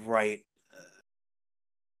the right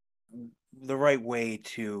the right way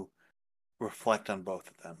to reflect on both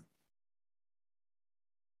of them.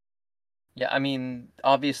 Yeah, I mean,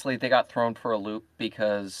 obviously they got thrown for a loop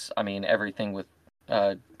because, I mean, everything with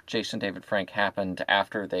Jason David Frank happened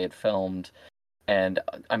after they had filmed. And,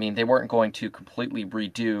 I mean, they weren't going to completely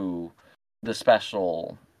redo the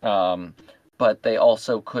special, but they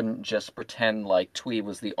also couldn't just pretend like Twee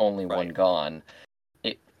was the only one Right. gone.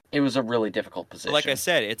 It was a really difficult position. Like I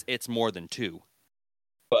said, it's more than two.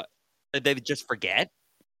 But did they just forget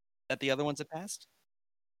that the other ones had passed?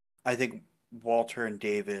 I think Walter and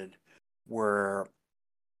David were,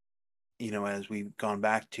 as we've gone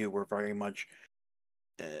back to, were very much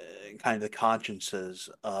kind of the consciences,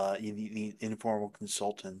 the informal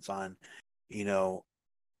consultants on,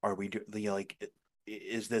 are we like,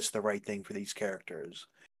 is this the right thing for these characters?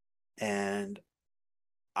 And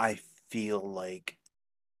I feel like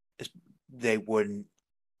they wouldn't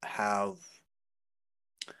have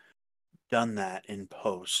done that in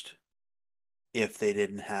post if they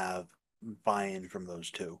didn't have buy-in from those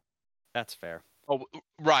two. That's fair. Oh,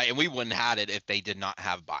 right, and we wouldn't had it if they did not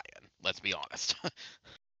have buy-in. Let's be honest.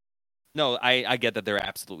 No, I get that they're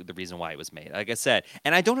absolutely the reason why it was made. Like I said,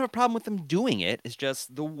 and I don't have a problem with them doing it. It's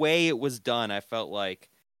just the way it was done. I felt like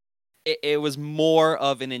it was more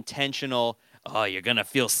of an intentional, oh, you're going to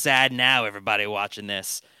feel sad now, everybody watching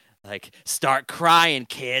this. Like, start crying,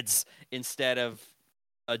 kids, instead of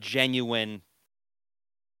a genuine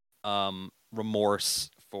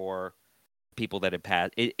remorse for people that had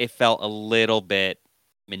passed. It felt a little bit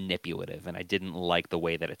manipulative, and I didn't like the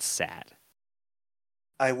way that it's sad.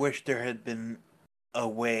 I wish there had been a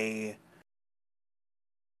way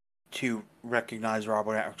to recognize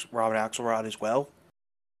Robert Axelrod as well.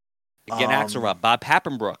 Again, Axelrod, Bob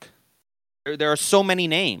Pappenbrook. There are so many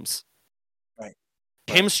names. Right.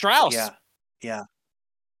 Tim Strauss. Yeah.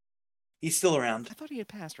 He's still around. I thought he had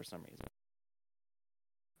passed for some reason.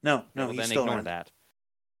 No, Yeah, no, well, he's then still ignore around. that.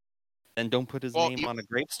 Then don't put his Well, name on a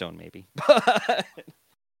gravestone, maybe.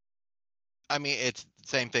 I mean, it's the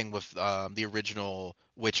same thing with the original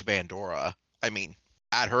Witch Bandora. I mean,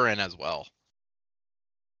 add her in as well.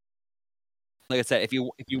 Like I said, if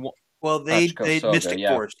you want, Well, Hachiko they Soga,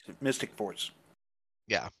 yeah. Mystic Force.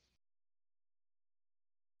 Yeah.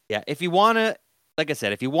 yeah, if you want to, like I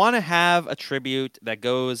said, if you want to have a tribute that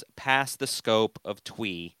goes past the scope of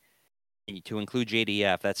Twee to include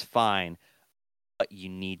JDF, that's fine, but you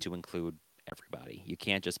need to include everybody. You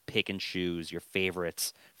can't just pick and choose your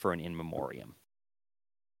favorites for an in memoriam.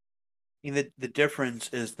 I mean, the difference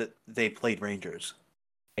is that they played Rangers.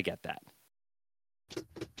 I get that.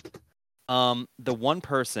 The one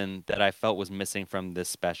person that I felt was missing from this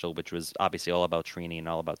special, which was obviously all about Trini and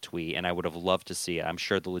all about Twee, and I would have loved to see it. I'm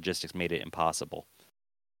sure the logistics made it impossible.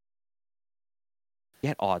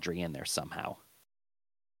 Get Audrey in there somehow.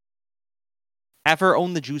 Have her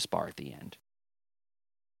own the juice bar at the end.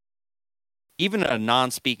 Even a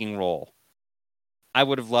non-speaking role. I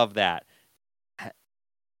would have loved that. I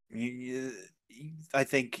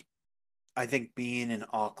think being in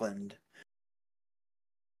Auckland,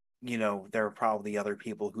 there are probably other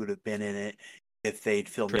people who'd have been in it if they'd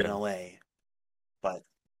filmed in True. LA. But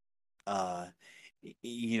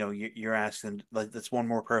you're asking, like, that's one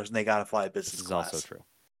more person they got to fly business This is class. also true.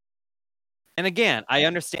 And again, I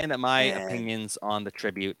understand that my And- opinions on the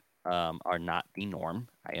tribute are not the norm.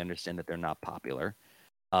 I understand that they're not popular.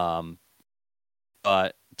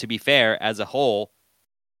 But to be fair, as a whole,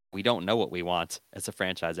 we don't know what we want as a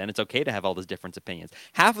franchise, and it's okay to have all those different opinions.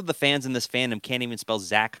 Half of the fans in this fandom can't even spell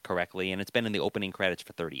Zach correctly, and it's been in the opening credits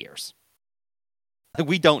for 30 years.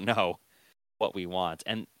 We don't know what we want,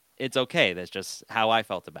 and it's okay. That's just how I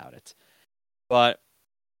felt about it. But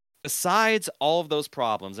besides all of those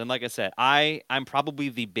problems, and like I said, I'm probably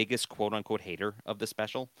the biggest quote-unquote hater of the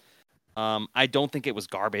special. I don't think it was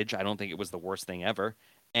garbage. I don't think it was the worst thing ever.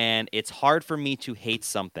 And it's hard for me to hate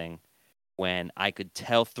something when I could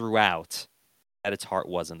tell throughout that its heart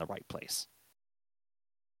was in the right place.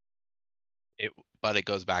 But it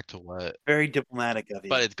goes back to what. Very diplomatic of you.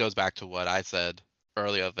 But it goes back to what I said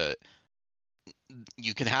earlier, that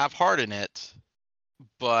you can have heart in it,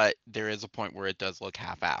 but there is a point where it does look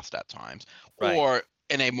half-assed at times. Right. Or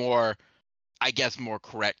in a more, I guess, more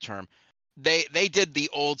correct term, they did the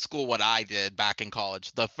old school what I did back in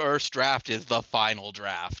college. The first draft is the final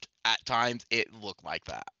draft. At times, it looked like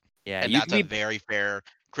that. Yeah, And that's a very fair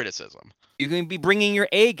criticism. You can be bringing your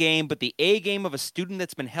A game, but the A game of a student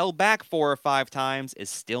that's been held back 4 or 5 times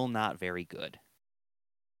is still not very good.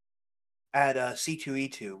 At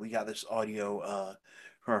C2E2, we got this audio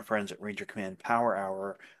from our friends at Ranger Command Power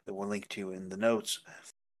Hour that we'll link to in the notes.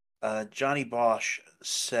 Johnny Bosch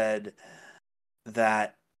said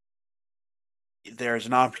that there's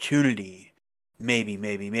an opportunity,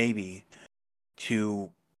 maybe,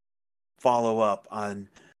 to follow up on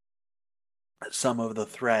some of the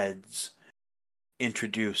threads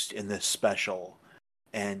introduced in this special,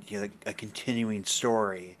 and a continuing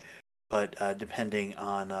story, but depending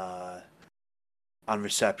on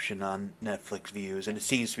reception on Netflix views, and it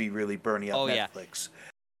seems to be really burning up Netflix.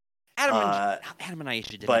 Adam and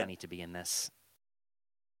Aisha did not need to be in this.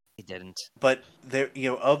 He didn't. But there,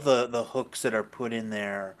 of the hooks that are put in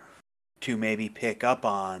there to maybe pick up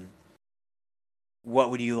on,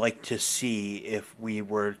 what would you like to see if we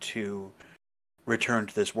were to return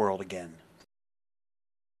to this world again?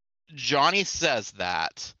 Johnny says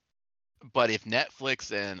that, but if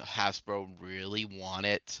Netflix and Hasbro really want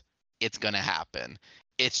it, it's gonna happen.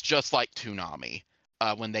 It's just like Toonami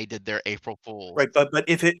when they did their April Fools. Right, but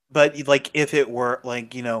if it were like,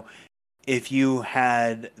 if you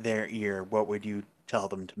had their ear, what would you tell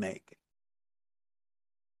them to make?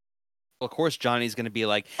 Well, of course, Johnny's going to be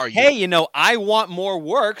like, hey, I want more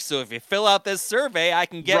work, so if you fill out this survey, I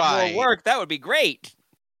can get more work. That would be great.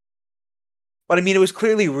 But I mean, it was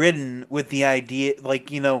clearly written with the idea, like,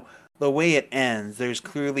 the way it ends, there's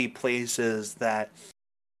clearly places that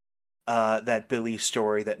that Billy's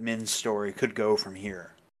story, that Min's story could go from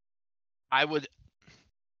here. I would,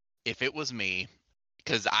 if it was me,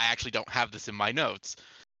 because I actually don't have this in my notes,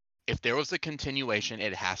 if there was a continuation,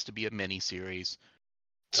 it has to be a mini-series.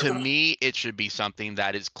 To me, it should be something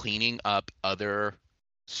that is cleaning up other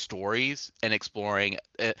stories and exploring,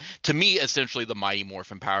 to me, essentially the Mighty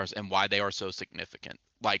Morphin powers and why they are so significant.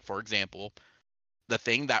 Like, for example, the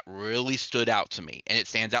thing that really stood out to me, and it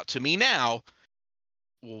stands out to me now,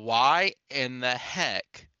 why in the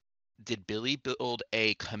heck did Billy build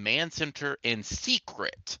a command center in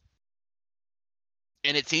secret?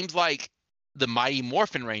 And it seems like the Mighty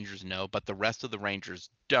Morphin Rangers know, but the rest of the Rangers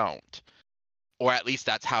don't. or at least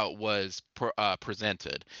that's how it was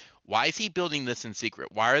presented. Why is he building this in secret?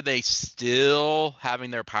 Why are they still having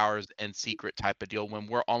their powers in secret type of deal when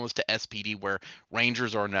we're almost to SPD where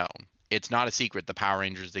Rangers are known? It's not a secret the Power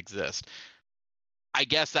Rangers exist. I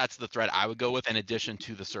guess that's the thread I would go with in addition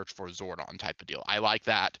to the search for Zordon type of deal. I like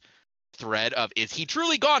that thread of, is he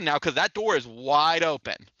truly gone now? Because that door is wide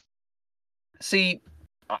open. See,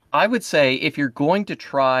 I would say if you're going to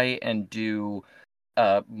try and do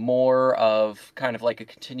more of kind of like a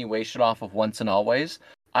continuation off of Once and Always,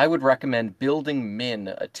 I would recommend building Min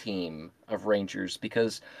a team of Rangers,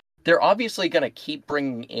 because they're obviously going to keep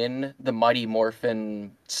bringing in the Mighty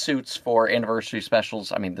Morphin suits for anniversary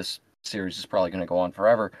specials. I mean, this series is probably going to go on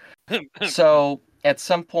forever. So at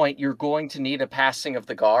some point, you're going to need a passing of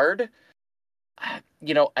the guard. I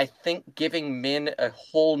think giving Min a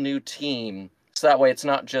whole new team, so that way it's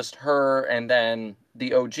not just her and then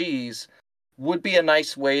the OGs, would be a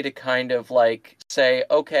nice way to kind of like say,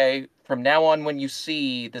 okay, from now on when you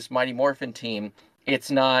see this Mighty Morphin team,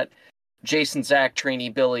 it's not Jason, Zach,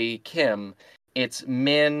 Trini, Billy, Kim. It's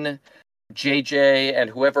Min, JJ, and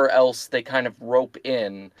whoever else they kind of rope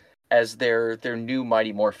in as their new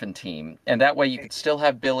Mighty Morphin team. And that way you could still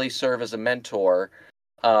have Billy serve as a mentor,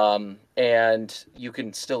 and you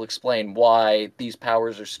can still explain why these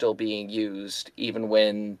powers are still being used even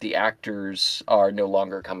when the actors are no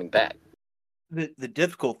longer coming back. The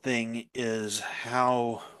difficult thing is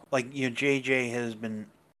how, like, JJ has been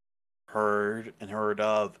heard and heard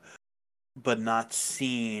of, but not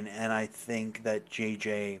seen. And I think that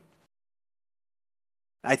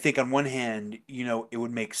I think on one hand, it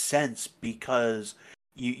would make sense because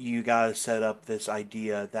you got to set up this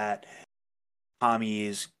idea that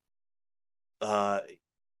Tommy's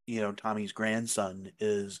Tommy's grandson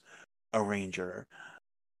is a ranger,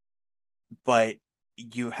 but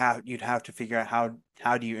you'd have to figure out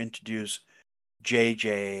how do you introduce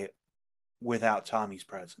JJ without Tommy's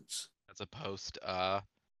presence. As a post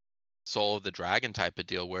Soul of the Dragon type of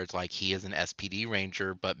deal where it's like he is an SPD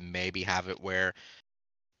ranger, but maybe have it where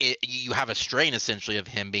you have a strain essentially of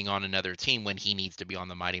him being on another team when he needs to be on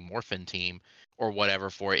the Mighty Morphin team or whatever,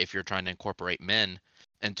 for if you're trying to incorporate men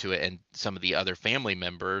into it and some of the other family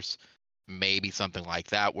members, maybe something like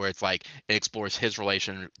that where it's like it explores his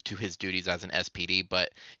relation to his duties as an SPD, but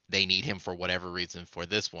they need him for whatever reason for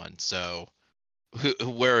this one. So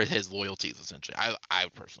where are his loyalties essentially? I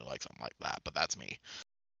personally like something like that, but that's me.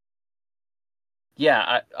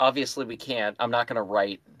 Yeah, obviously we can't. I'm not going to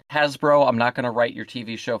write Hasbro. I'm not going to write your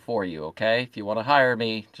TV show for you. Okay, if you want to hire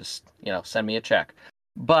me, just send me a check.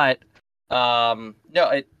 But no,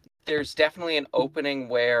 there's definitely an opening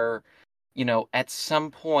where at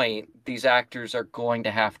some point these actors are going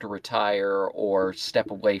to have to retire or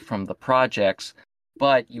step away from the projects,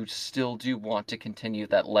 but you still do want to continue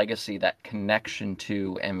that legacy, that connection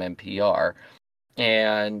to MMPR.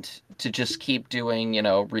 And to just keep doing,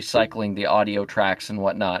 recycling the audio tracks and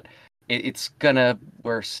whatnot, it's gonna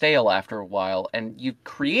wear stale after a while. And you've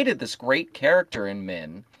created this great character in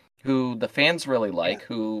Min, who the fans really like,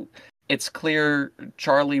 who it's clear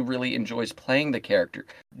Charlie really enjoys playing the character.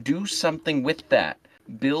 Do something with that.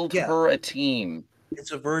 Build her a team.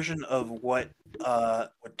 It's a version of what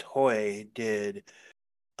Toei did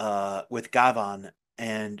with Gavan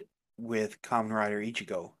and with Kamen Rider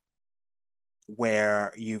Ichigo,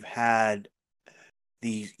 where you've had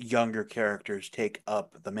these younger characters take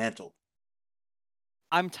up the mantle.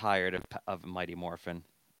 I'm tired of Mighty Morphin.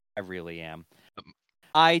 I really am.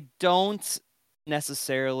 I don't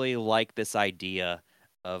necessarily like this idea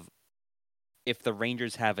of if the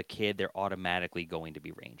Rangers have a kid, they're automatically going to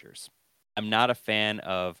be Rangers. I'm not a fan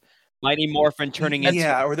of Mighty Morphin turning into...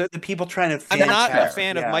 Yeah, or the people trying to fan I'm not cast. a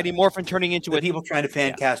fan of Mighty Morphin turning into the people trying to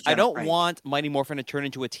fan cast Jenna I don't Frank. want Mighty Morphin to turn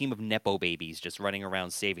into a team of Nepo babies just running around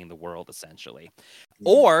saving the world, essentially.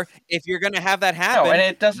 Or, if you're going to have that happen, and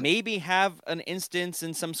it doesn't... maybe have an instance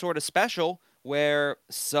in some sort of special where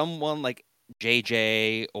someone like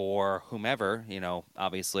JJ or whomever,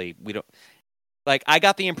 obviously we don't... Like, I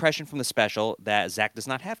got the impression from the special that Zach does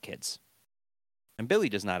not have kids. And Billy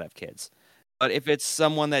does not have kids. But if it's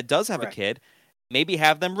someone that does have a kid, maybe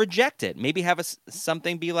have them reject it. Maybe have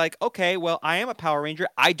something be like, okay, well, I am a Power Ranger.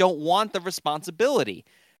 I don't want the responsibility.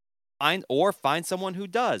 Find someone who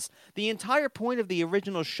does. The entire point of the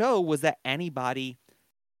original show was that anybody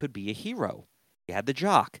could be a hero. You had the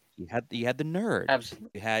jock. You had the nerd.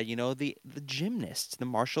 Absolutely. You had, the gymnast, the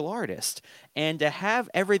martial artist. And to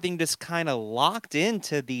have everything just kind of locked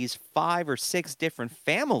into these 5 or 6 different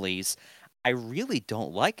families, I really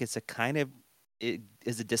don't like. It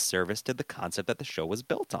is a disservice to the concept that the show was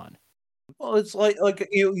built on. Well, it's like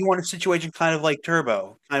you want a situation kind of like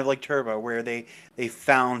Turbo, where they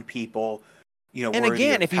found people, And worthy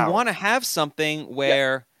again, of if you power. want to have something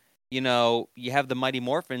where, you have the Mighty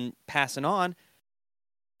Morphin passing on,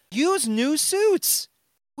 use new suits.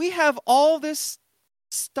 We have all this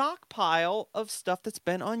stockpile of stuff that's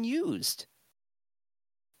been unused.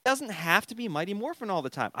 It doesn't have to be Mighty Morphin all the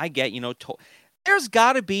time. I get, there's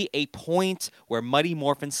got to be a point where Mighty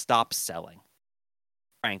Morphin stops selling,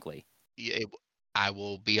 frankly. Yeah, I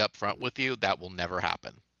will be upfront with you. That will never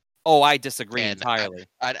happen. Oh, I disagree And entirely.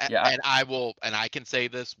 I can say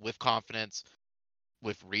this with confidence,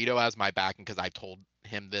 with Rito as my backing, because I told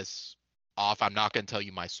him this off. I'm not going to tell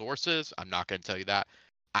you my sources. I'm not going to tell you that.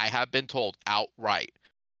 I have been told outright,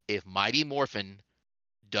 if Mighty Morphin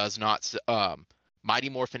does not, Mighty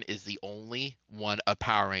Morphin is the only one of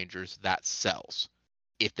Power Rangers that sells.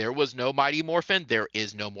 If there was no Mighty Morphin, there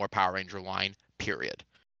is no more Power Ranger line, period.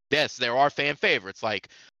 Yes, there are fan favorites like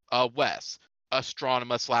Wes,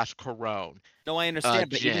 Astronema / Corone, No, I understand,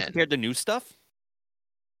 but even Jin. compared to new stuff,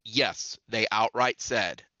 Yes, they outright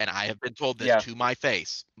said, and I have been told this Yeah. to my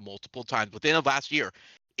face multiple times within the last year,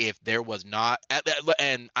 if there was not,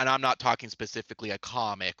 and I'm not talking specifically a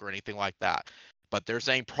comic or anything like that, but they're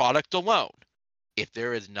saying product alone. If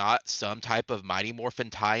there is not some type of Mighty Morphin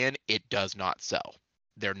tie-in, it does not sell.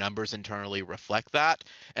 Their numbers internally reflect that,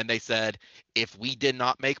 and they said if we did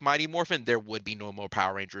not make Mighty Morphin, there would be no more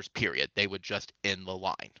Power Rangers. Period. They would just end the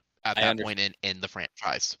line at I that under point in the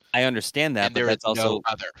franchise, I understand that, and but there is that's no also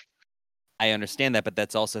other. I understand that, but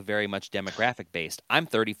that's also very much demographic based. I'm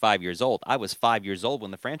 35 years old. I was 5 years old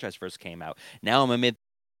when the franchise first came out. Now I'm a mid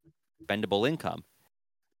spendable income.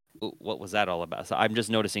 What was that all about? So I'm just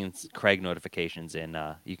noticing Craig notifications and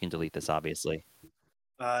you can delete this obviously.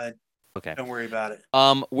 Uh, Okay. don't worry about it.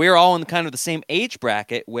 We're all in kind of the same age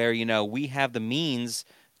bracket where, we have the means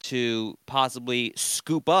to possibly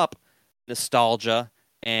scoop up nostalgia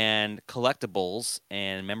and collectibles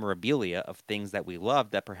and memorabilia of things that we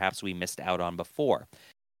love that perhaps we missed out on before.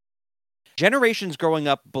 Generations growing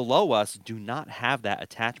up below us do not have that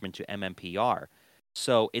attachment to MMPR.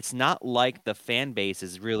 So it's not like the fan base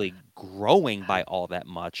is really growing by all that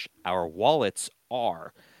much. Our wallets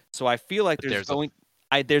are. So I feel like But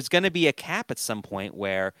there's going to be a cap at some point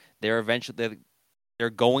where they're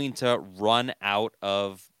going to run out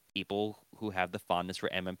of people who have the fondness for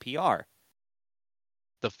MMPR.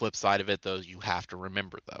 the flip side of it, though, you have to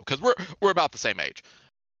remember though, because we're about the same age.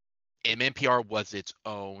 MMPR was its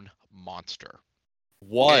own monster.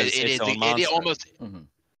 Was It its is. own It monster. almost. Mhm.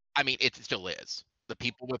 I mean, it still is. The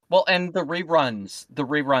people with Well, and the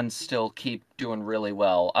reruns still keep doing really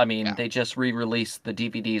well. I mean, Yeah. they just re-released the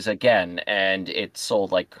DVDs again, and it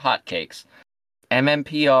sold like hotcakes.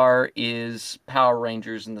 MMPR is Power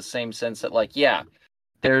Rangers in the same sense that, like, yeah,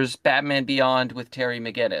 there's Batman Beyond with Terry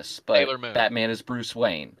McGinnis, but Sailor Moon. Batman is Bruce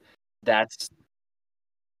Wayne. That's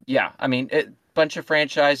yeah. I mean, bunch of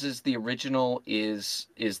franchises. The original is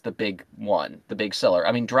the big one, the big seller.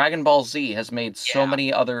 I mean, Dragon Ball Z has made so Yeah.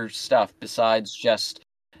 many other stuff besides just,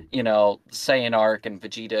 Saiyan Arc and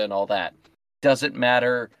Vegeta and all that. Doesn't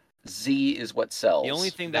matter. Z is what sells. The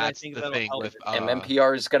only thing that I That's think the that'll thing help with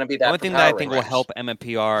MMPR is going to be the that only for thing that I Power think will Rangers. help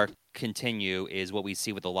MMPR continue is what we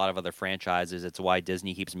see with a lot of other franchises. It's why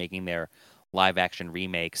Disney keeps making their live action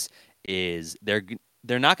remakes. Is they're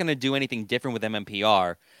not going to do anything different with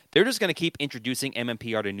MMPR. They're just going to keep introducing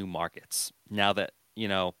MMPR to new markets. Now that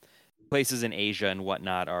places in Asia and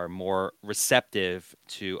whatnot are more receptive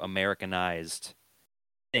to Americanized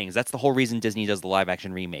things. That's the whole reason Disney does the live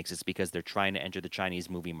action remakes. It's because they're trying to enter the Chinese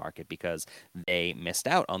movie market because they missed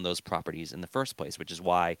out on those properties in the first place, which is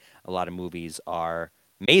why a lot of movies are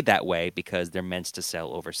made that way because they're meant to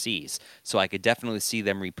sell overseas. So I could definitely see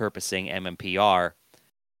them repurposing MMPR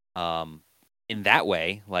in that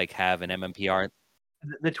way, like have an MMPR.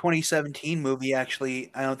 The 2017 movie actually,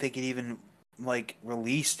 I don't think it even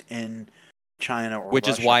released in China or Which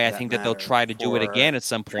is Russia why for I that think that they'll matter try to do it for again at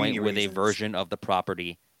some point treaty with a reasons. version of the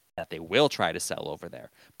property that they will try to sell over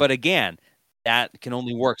there. But again, that can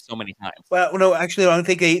only work so many times. Well, no, actually, I don't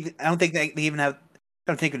think they even have.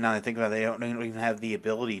 I don't think now that I think about it, they don't even have the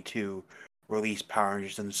ability to release Power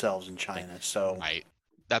Rangers themselves in China. So right.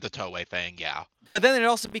 That's a Toei thing. Yeah. But then it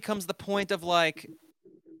also becomes the point of like,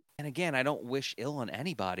 and again, I don't wish ill on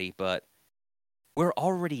anybody, but we're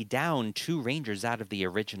already down 2 Rangers out of the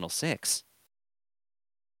original 6.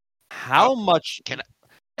 How much? Can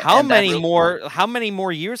How And that's many real- more? How many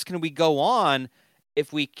more years can we go on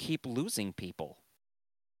if we keep losing people?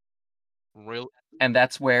 real And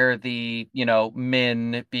that's where the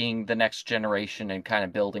Min being the next generation and kind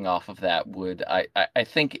of building off of that would I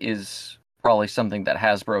think is probably something that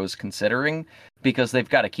Hasbro is considering because they've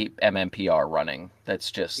got to keep MMPR running.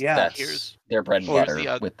 That's just Here's their bread and here's butter the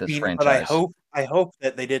other, with this But I franchise. hope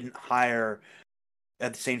that they didn't hire.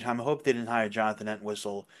 At the same time, I hope they didn't hire Jonathan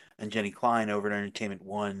Entwistle and Jenny Klein over at Entertainment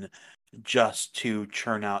One just to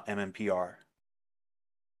churn out MMPR.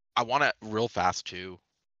 I want to real fast too.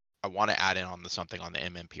 I want to add in on something on the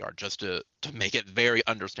MMPR just to make it very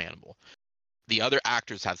understandable. The other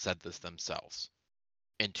actors have said this themselves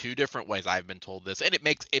in two different ways. I've been told this, and it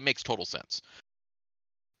makes total sense.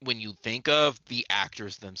 When you think of the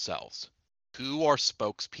actors themselves, who are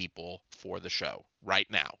spokespeople for the show right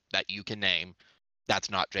now that you can name?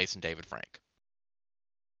 That's not Jason David Frank.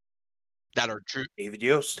 That are true. David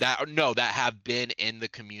Yost. That have been in the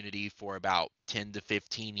community for about 10 to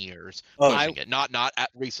 15 years, Oh. pushing it. Not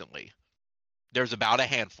recently. There's about a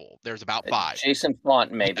handful. There's about 5. Jason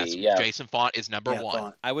Font, maybe. Yes, Yeah. Jason Font is number 1.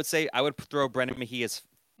 Font. I would say I would throw Brendan Mejia's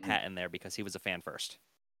hat in there because he was a fan first.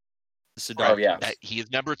 Oh yeah. He is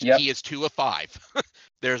number 2. Yep. He is 2 of 5.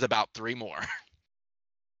 There's about 3 more.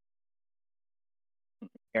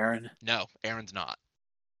 Aaron. No, Aaron's not.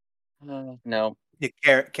 No.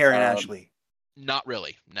 Yeah, Karen Ashley. Not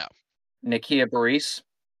really. No. Nakia Burrese.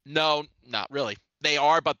 No, not really. They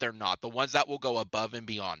are, but they're not. The ones that will go above and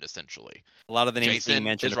beyond, essentially. A lot of the names Jason being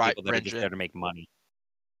mentioned is are right, people that are just Bridget. there to make money.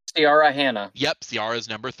 Ciara Hanna. Yep, Ciara's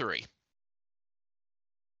number 3.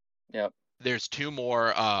 Yep. There's 2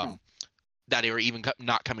 more that are even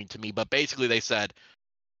not coming to me, but basically they said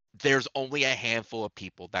there's only a handful of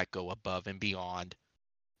people that go above and beyond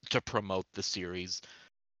to promote the series,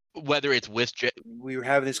 whether it's with We were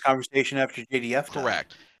having this conversation after JDF.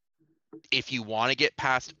 correct. If you want to get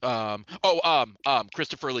past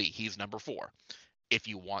Christopher Lee, he's number 4. If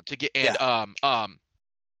you want to get and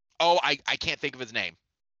I can't think of his name.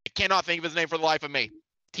 I cannot think of his name for the life of me.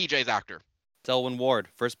 TJ's actor. Selwyn Ward,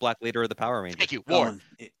 first black leader of the Power Rangers. Thank you, Ward.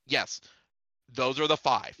 Yes. Those are the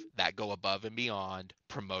 5 that go above and beyond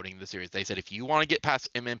promoting the series. They said if you want to get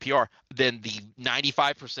past MMPR, then the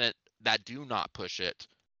 95% that do not push it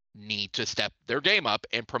need to step their game up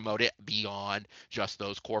and promote it beyond just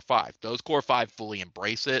those core 5. Those core 5 fully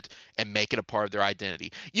embrace it and make it a part of their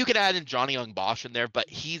identity. You could add in Johnny Young Bosch in there, but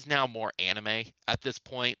he's now more anime at this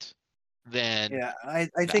point than I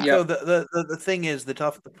think though the thing is the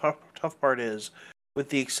tough part is, with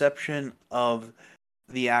the exception of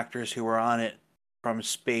the actors who were on it from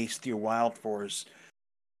space through Wild Force,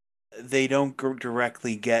 they don't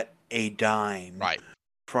directly get a dime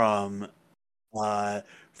from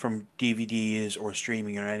DVDs or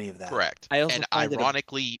streaming or any of that. Correct. And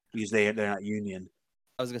ironically, because they're not union.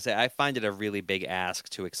 I was going to say, I find it a really big ask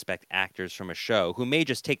to expect actors from a show who may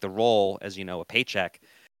just take the role as, a paycheck,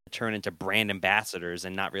 turn into brand ambassadors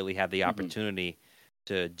and not really have the opportunity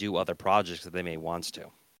to do other projects that they may want to.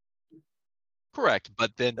 Correct.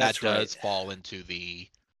 But then that does fall into the,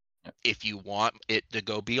 if you want it to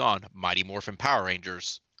go beyond Mighty Morphin Power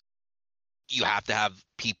Rangers, you have to have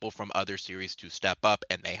people from other series to step up,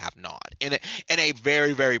 and they have not. In a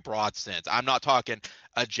very, very broad sense. I'm not talking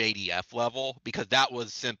a JDF level, because that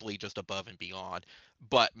was simply just above and beyond.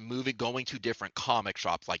 But going to different comic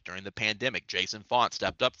shops, like during the pandemic, Jason Font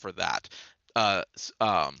stepped up for that.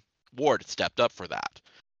 Ward stepped up for that.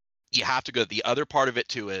 You have to go. The other part of it,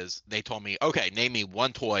 too, is they told me, okay, name me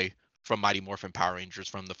one toy from Mighty Morphin Power Rangers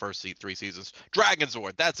from the first 3 seasons. Dragon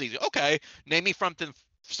Zord, that's easy. Okay, name me something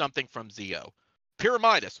from Zeo.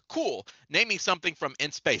 Pyramidas, cool. Name me something from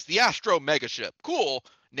In Space. The Astro Megaship, cool.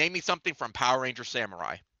 Name me something from Power Ranger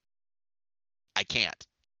Samurai. I can't.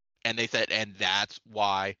 And they said, and that's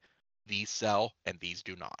why these sell and these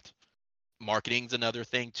do not. Marketing's another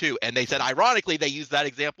thing too. And they said, ironically, they used that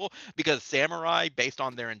example because Samurai, based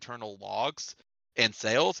on their internal logs and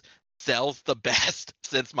sales, sells the best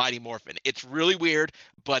since Mighty Morphin. It's really weird,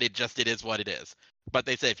 but it is what it is. But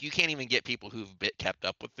they said, if you can't even get people who've kept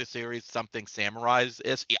up with the series, something Samurai's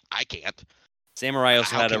is, I can't. Samurai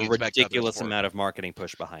also had a ridiculous amount of marketing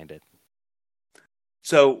push behind it.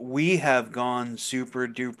 So we have gone super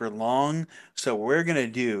duper long. So what we're going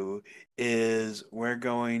to do is we're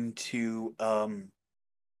going to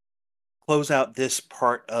close out this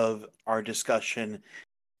part of our discussion,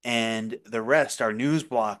 and the rest, our news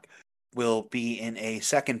block, will be in a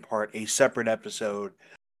second part, a separate episode,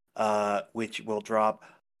 which will drop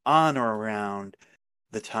on or around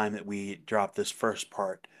the time that we drop this first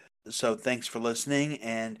part. So thanks for listening,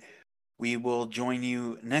 and we will join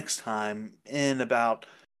you next time in about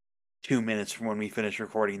 2 minutes from when we finish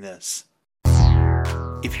recording this.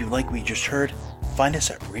 If you like what you just heard, find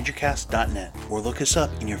us at rangercast.net or look us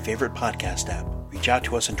up in your favorite podcast app. Reach out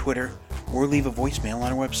to us on Twitter or leave a voicemail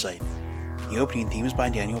on our website. The opening theme is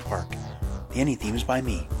by Daniel Park. The ending theme is by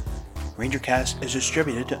me. RangerCast is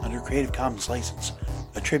distributed under Creative Commons license.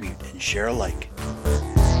 Attribute and share alike.